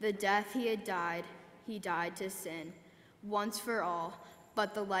 The death he died to sin, once for all,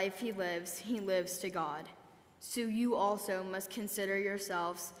 but the life he lives to God. So you also must consider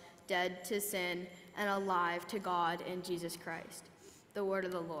yourselves dead to sin and alive to God in Jesus Christ. The word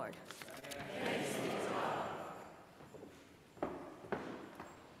of the Lord. Thanks be to God.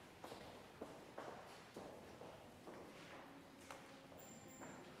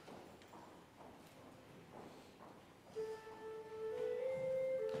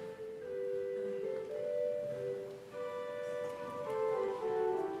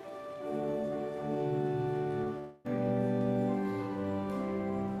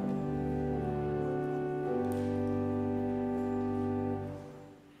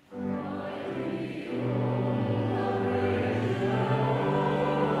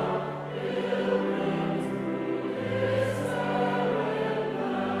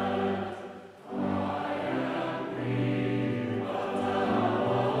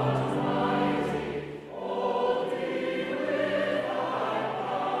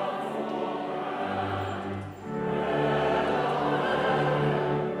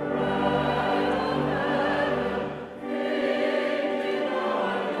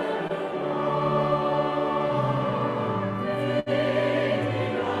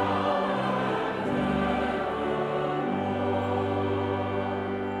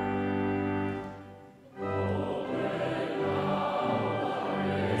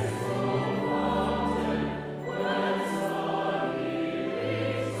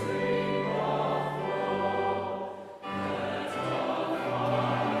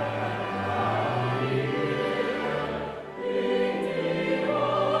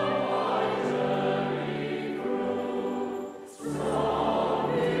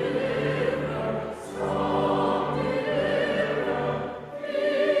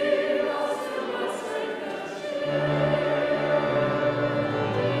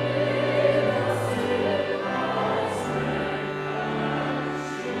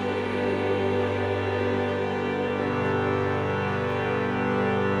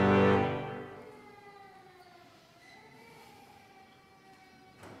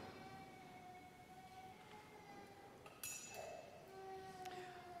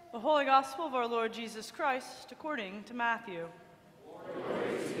 The Holy Gospel of our Lord Jesus Christ according to Matthew.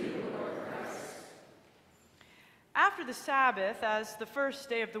 After the Sabbath, as the first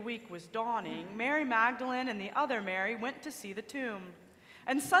day of the week was dawning, Mary Magdalene and the other Mary went to see the tomb.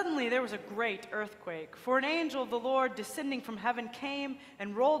 And suddenly there was a great earthquake, for an angel of the Lord descending from heaven came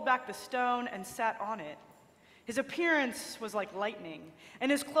and rolled back the stone and sat on it. His appearance was like lightning, and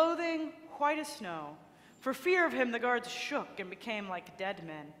his clothing white as snow. For fear of him, the guards shook and became like dead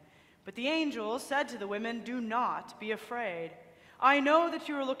men. But the angel said to the women, "Do not be afraid. I know that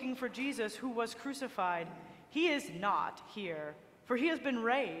you are looking for Jesus who was crucified. He is not here, for he has been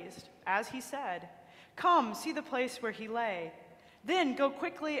raised, as he said. Come, see the place where he lay. Then go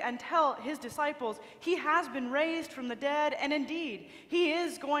quickly and tell his disciples, he has been raised from the dead, and indeed, he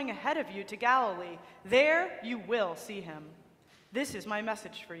is going ahead of you to Galilee. There you will see him. This is my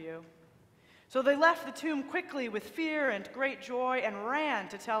message for you." So they left the tomb quickly with fear and great joy and ran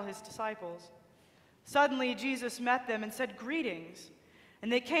to tell his disciples. Suddenly Jesus met them and said, "Greetings." And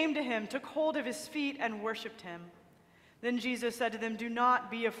they came to him, took hold of his feet, and worshipped him. Then Jesus said to them, "Do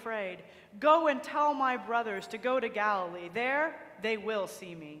not be afraid. Go and tell my brothers to go to Galilee. There they will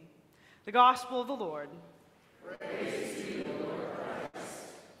see me." The gospel of the Lord. Praise to you, Lord Christ.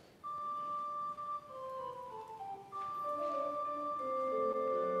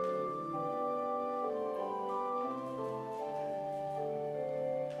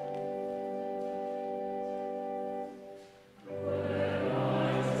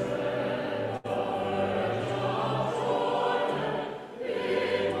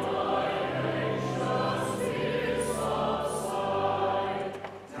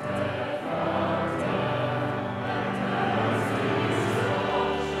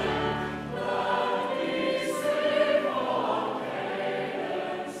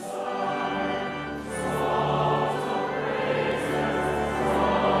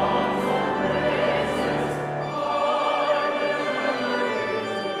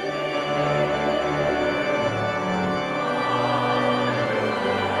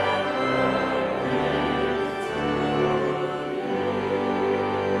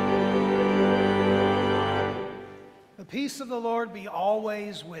 The peace of the Lord be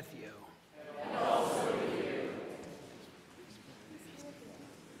always with you. And also with you.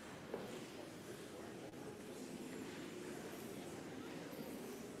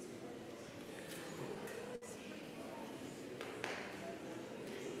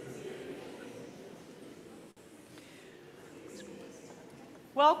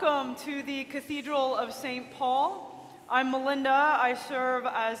 Welcome to the Cathedral of St. Paul. I'm Melinda. I serve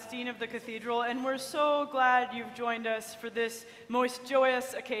as Dean of the Cathedral, and we're so glad you've joined us for this most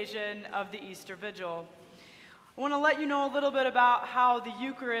joyous occasion of the Easter Vigil. I want to let you know a little bit about how the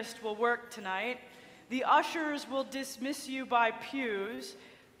Eucharist will work tonight. The ushers will dismiss you by pews.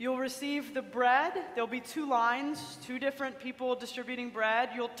 You'll receive the bread. There'll be 2 lines, 2 different people distributing bread.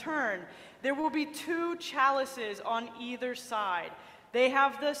 You'll turn. There will be 2 chalices on either side. They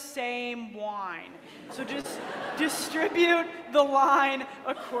have the same wine. So just distribute the wine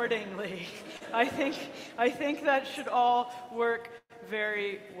accordingly. I think that should all work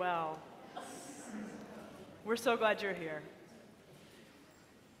very well. We're so glad you're here.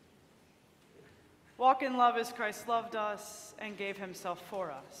 Walk in love as Christ loved us and gave himself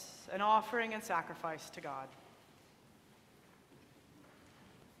for us, an offering and sacrifice to God.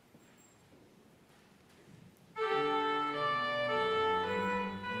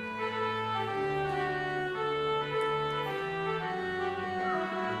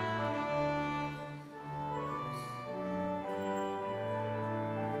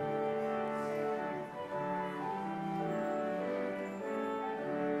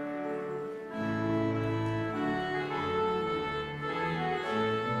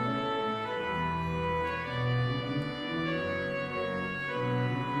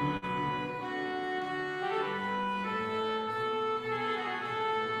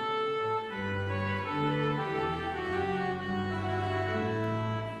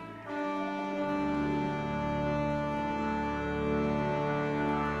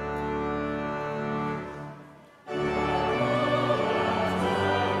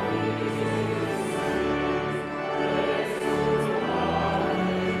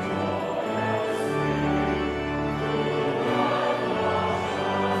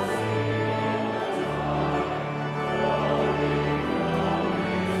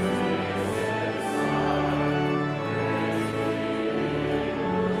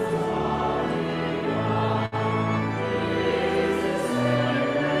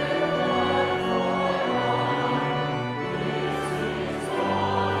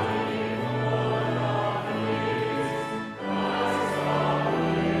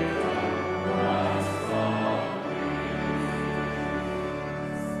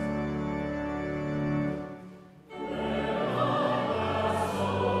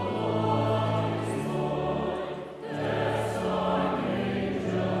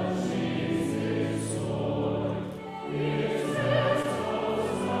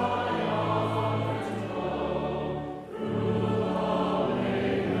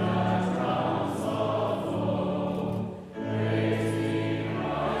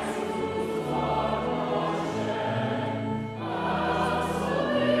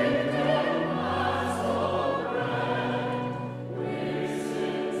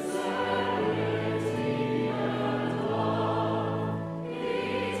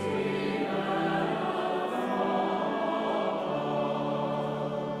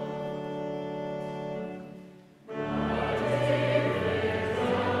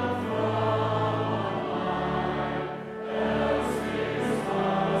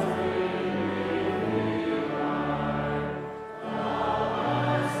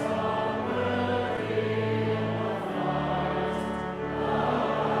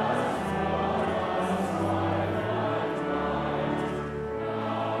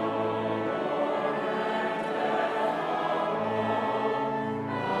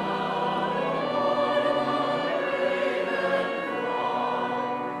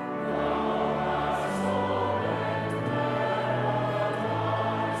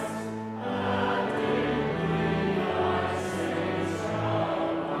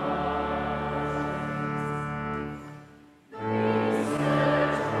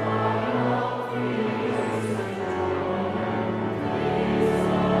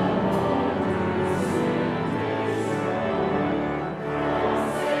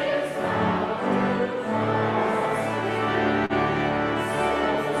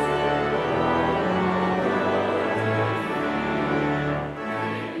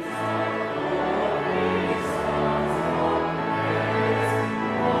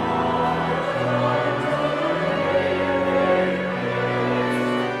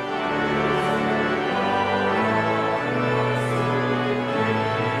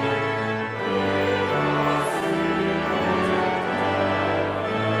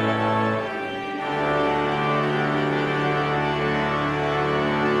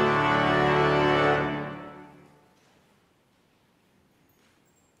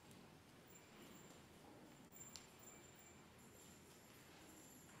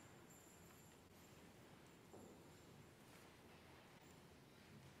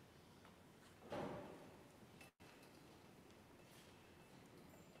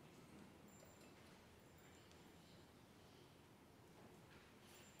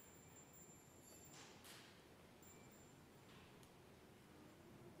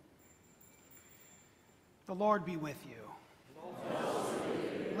 The Lord be with you.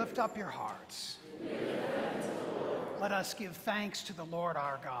 Lift up your hearts. Let us give thanks to the Lord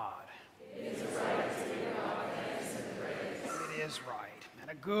our God. It is right to give God thanks and praise. It is right, and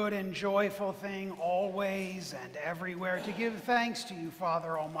a good and joyful thing always and everywhere to give thanks to you,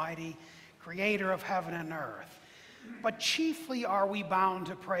 Father Almighty, creator of heaven and earth. But chiefly are we bound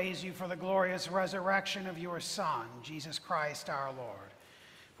to praise you for the glorious resurrection of your Son, Jesus Christ our Lord.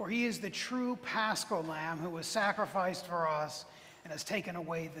 For he is the true Paschal Lamb who was sacrificed for us and has taken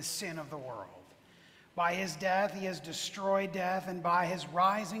away the sin of the world. By his death he has destroyed death, and by his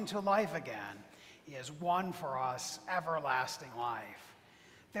rising to life again, he has won for us everlasting life.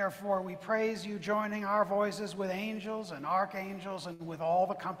 Therefore we praise you, joining our voices with angels and archangels and with all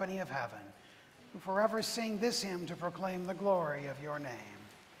the company of heaven, who forever sing this hymn to proclaim the glory of your name.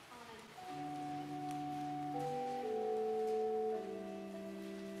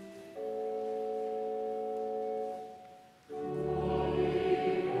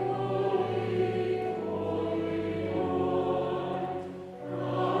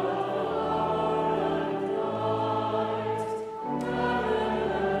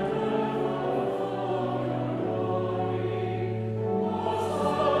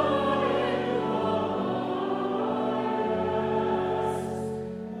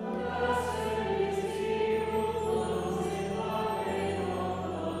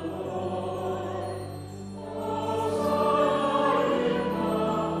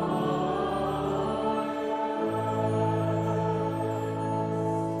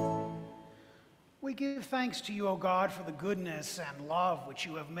 We give thanks to you, O God, for the goodness and love which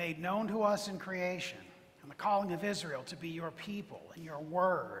you have made known to us in creation, and the calling of Israel to be your people, and your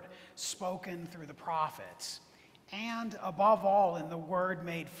word spoken through the prophets, and above all in the word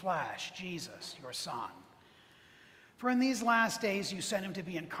made flesh, Jesus, your Son. For in these last days you sent him to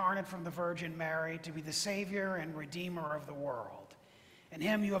be incarnate from the Virgin Mary, to be the Savior and Redeemer of the world. In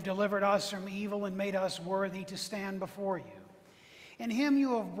him you have delivered us from evil and made us worthy to stand before you. In him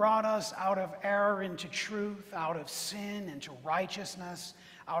you have brought us out of error into truth, out of sin into righteousness,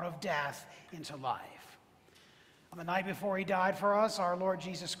 out of death into life. On the night before he died for us, our Lord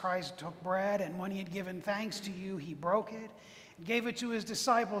Jesus Christ took bread, and when he had given thanks to you, he broke it and gave it to his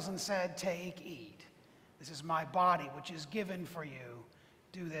disciples and said, "Take, eat. This is my body, which is given for you.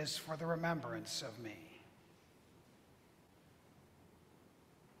 Do this for the remembrance of me."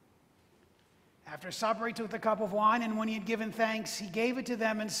 After supper, he took the cup of wine, and when he had given thanks, he gave it to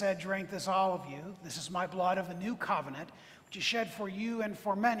them and said, "Drink this, all of you. This is my blood of the new covenant, which is shed for you and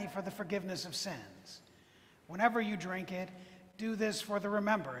for many for the forgiveness of sins. Whenever you drink it, do this for the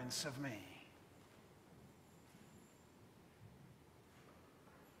remembrance of me."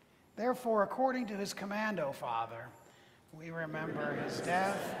 Therefore, according to his command, O Father, we remember his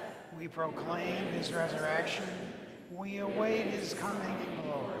death, we proclaim his resurrection, we await his coming in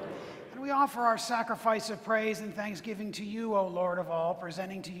glory. We offer our sacrifice of praise and thanksgiving to you, O Lord of all,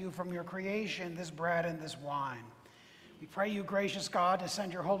 presenting to you from your creation this bread and this wine. We pray you, gracious God, to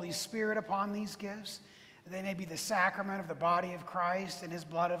send your Holy Spirit upon these gifts, that they may be the sacrament of the body of Christ and his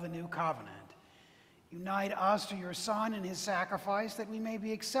blood of the new covenant. Unite us to your Son and his sacrifice, that we may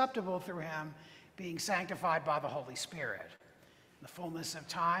be acceptable through him, being sanctified by the Holy Spirit. In the fullness of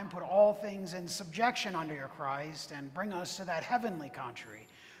time, put all things in subjection under your Christ, and bring us to that heavenly country,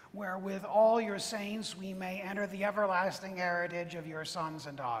 where with all your saints we may enter the everlasting heritage of your sons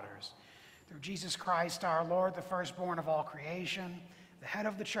and daughters. Through Jesus Christ our Lord, the firstborn of all creation, the head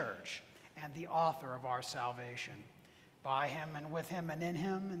of the church, and the author of our salvation. By him and with him and in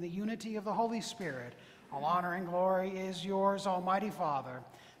him, in the unity of the Holy Spirit, all honor and glory is yours, Almighty Father,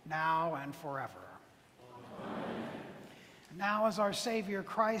 now and forever. Amen. And now, as our Savior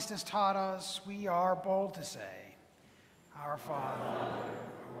Christ has taught us, we are bold to say, "Our Father,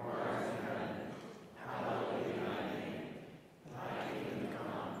 who art in heaven, hallowed be thy name. Thy kingdom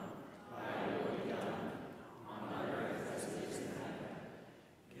come, thy will be done, on earth as it is in heaven.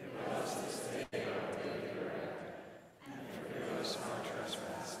 Give us this day our daily bread, and forgive us our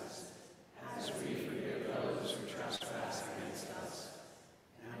trespasses, as we forgive those who trespass against us.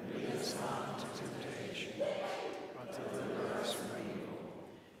 And lead us not into temptation, but deliver us from evil.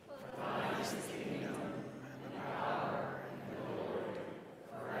 For thine is the kingdom, and the power, and the glory,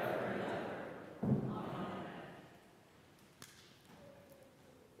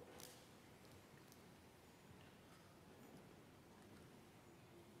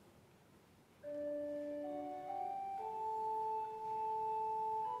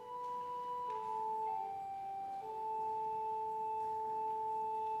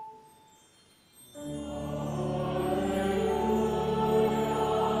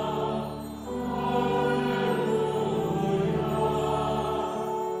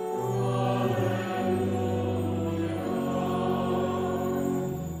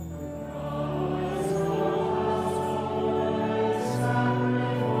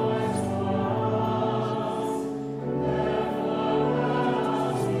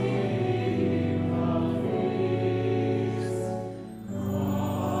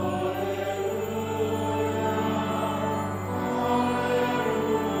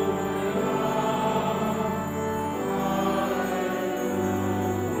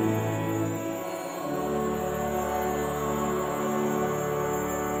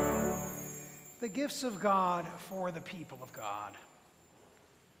 gifts of God for the people of God.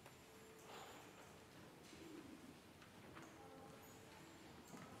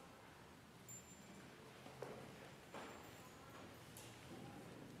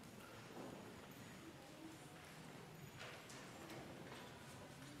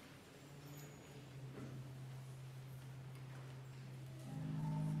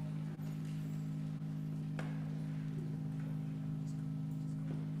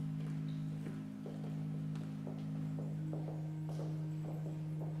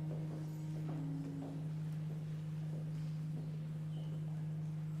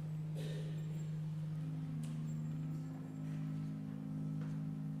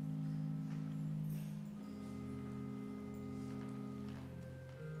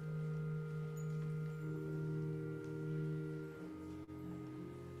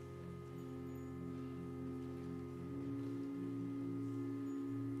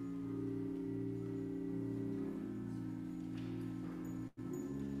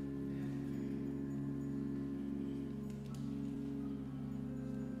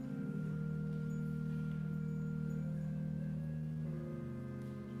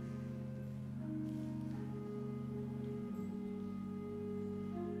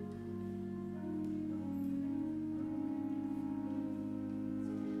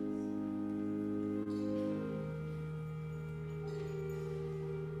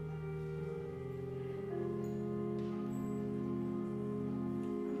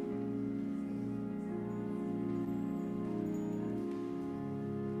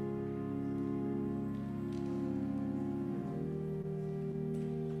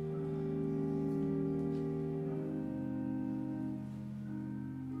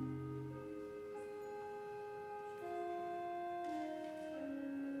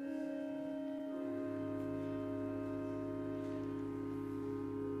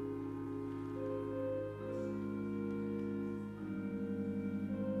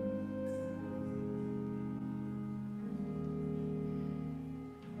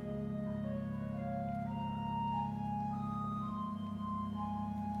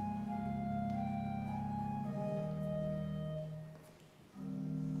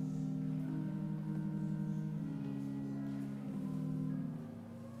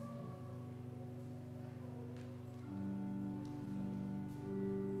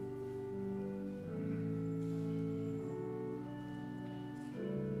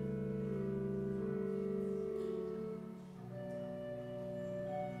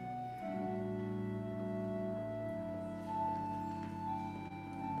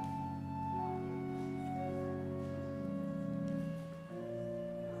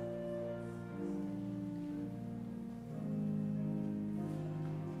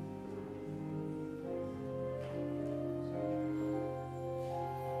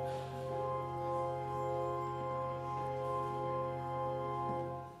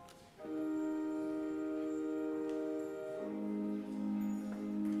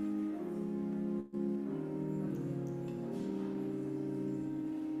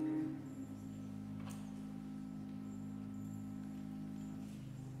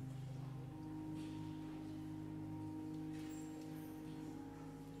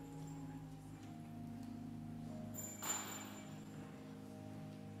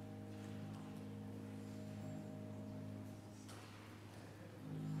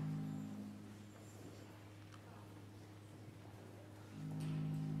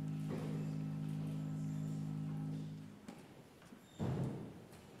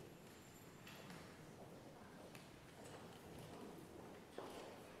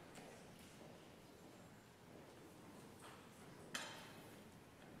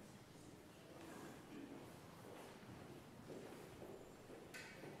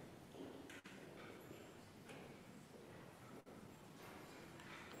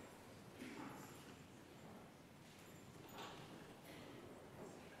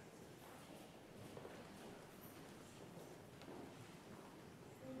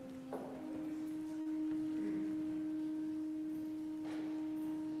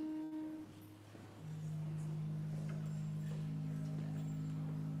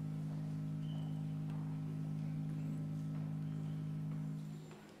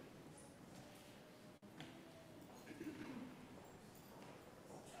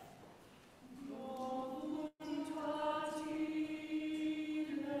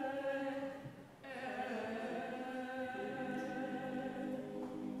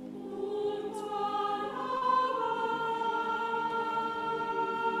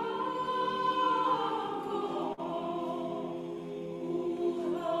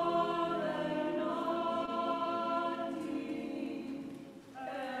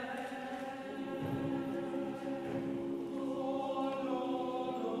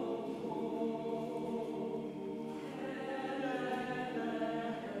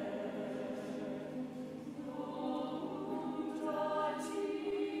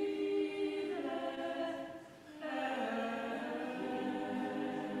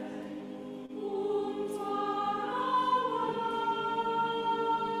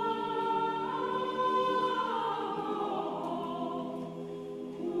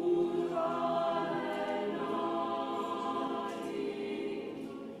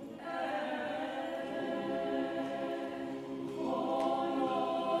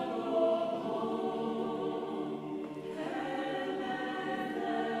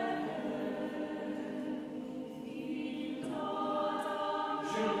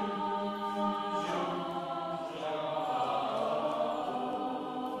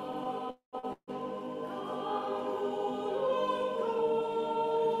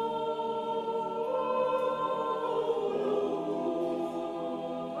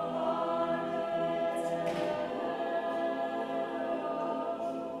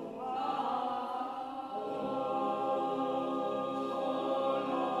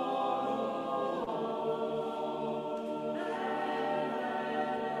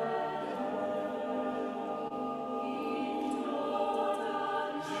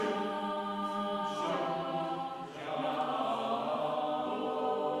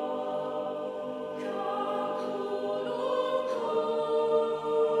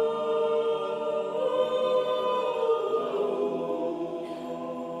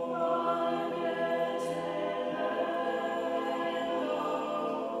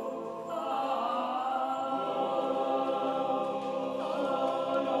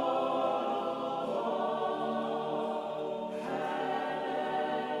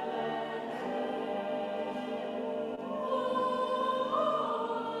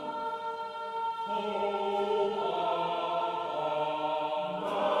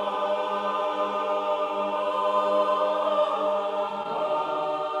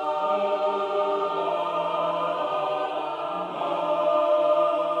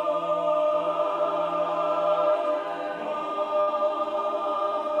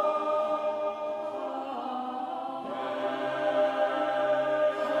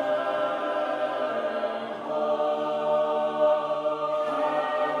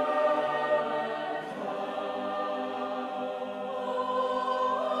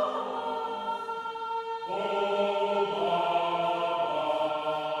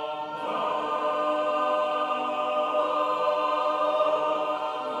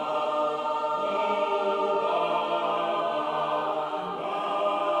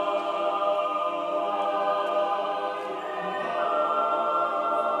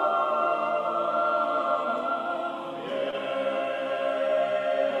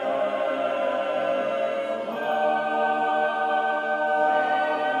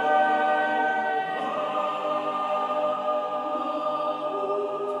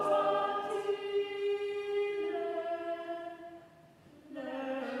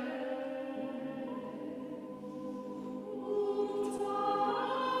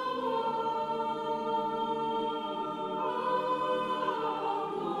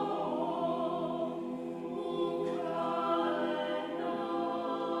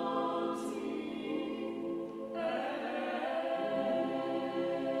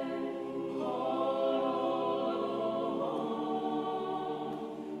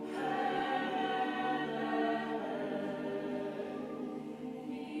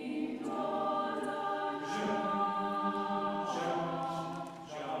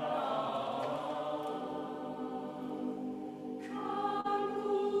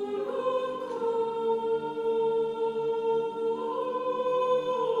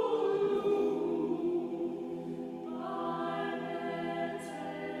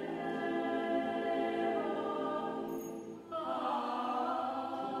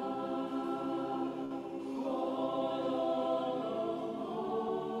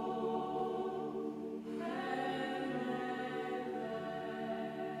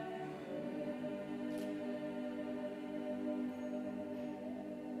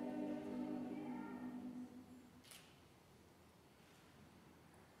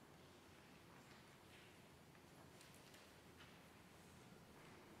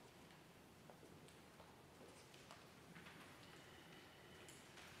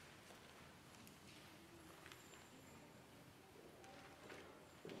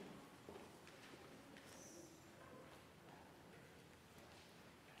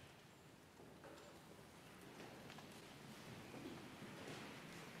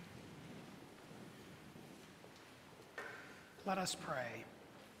 Let us pray.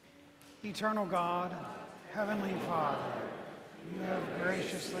 Eternal God, Heavenly Father, you have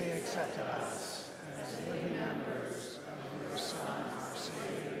graciously accepted us as living members of your Son, our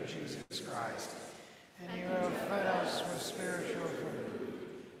Savior, Jesus Christ, and you have fed us with spiritual food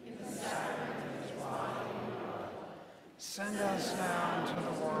in the sacrament of his body and blood. Send us now into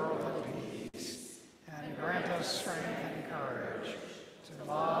the world in peace, and grant us strength and courage to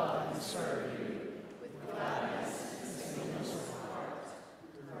love and serve you with gladness and singleness of heart.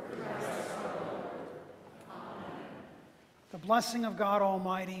 Through Christ our Lord. Amen. The blessing of God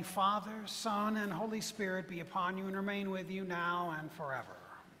Almighty, Father, Son, and Holy Spirit be upon you and remain with you now and forever.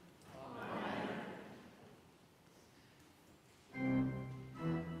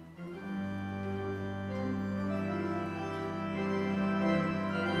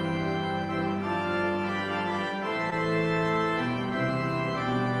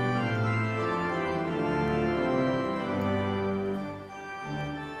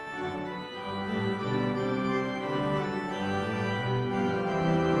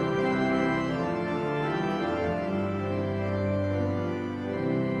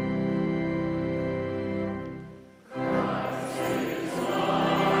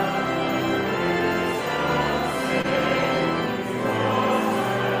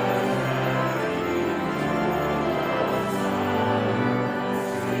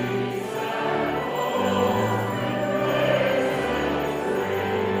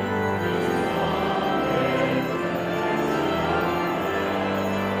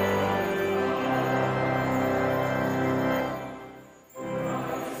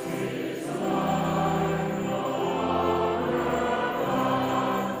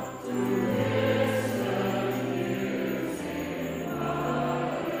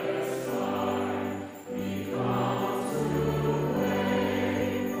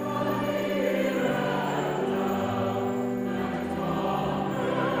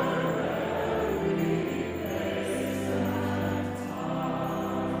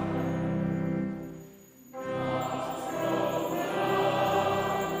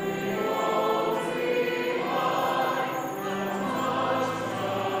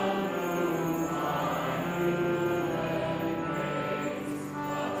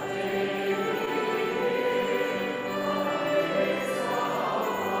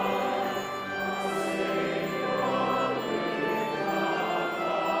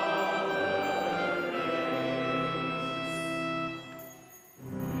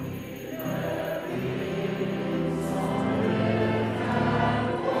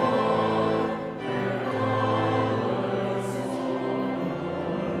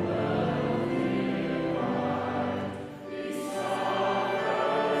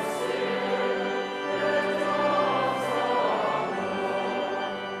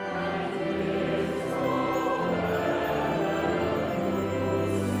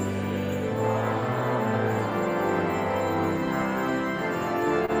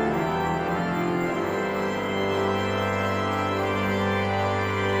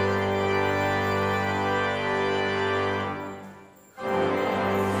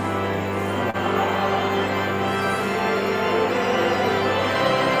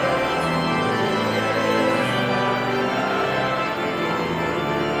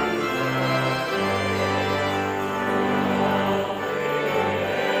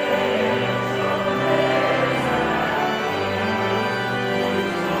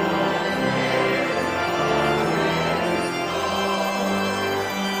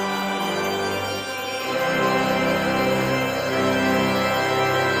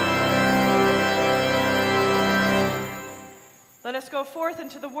 Let us go forth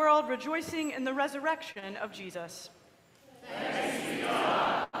into the world rejoicing in the resurrection of Jesus.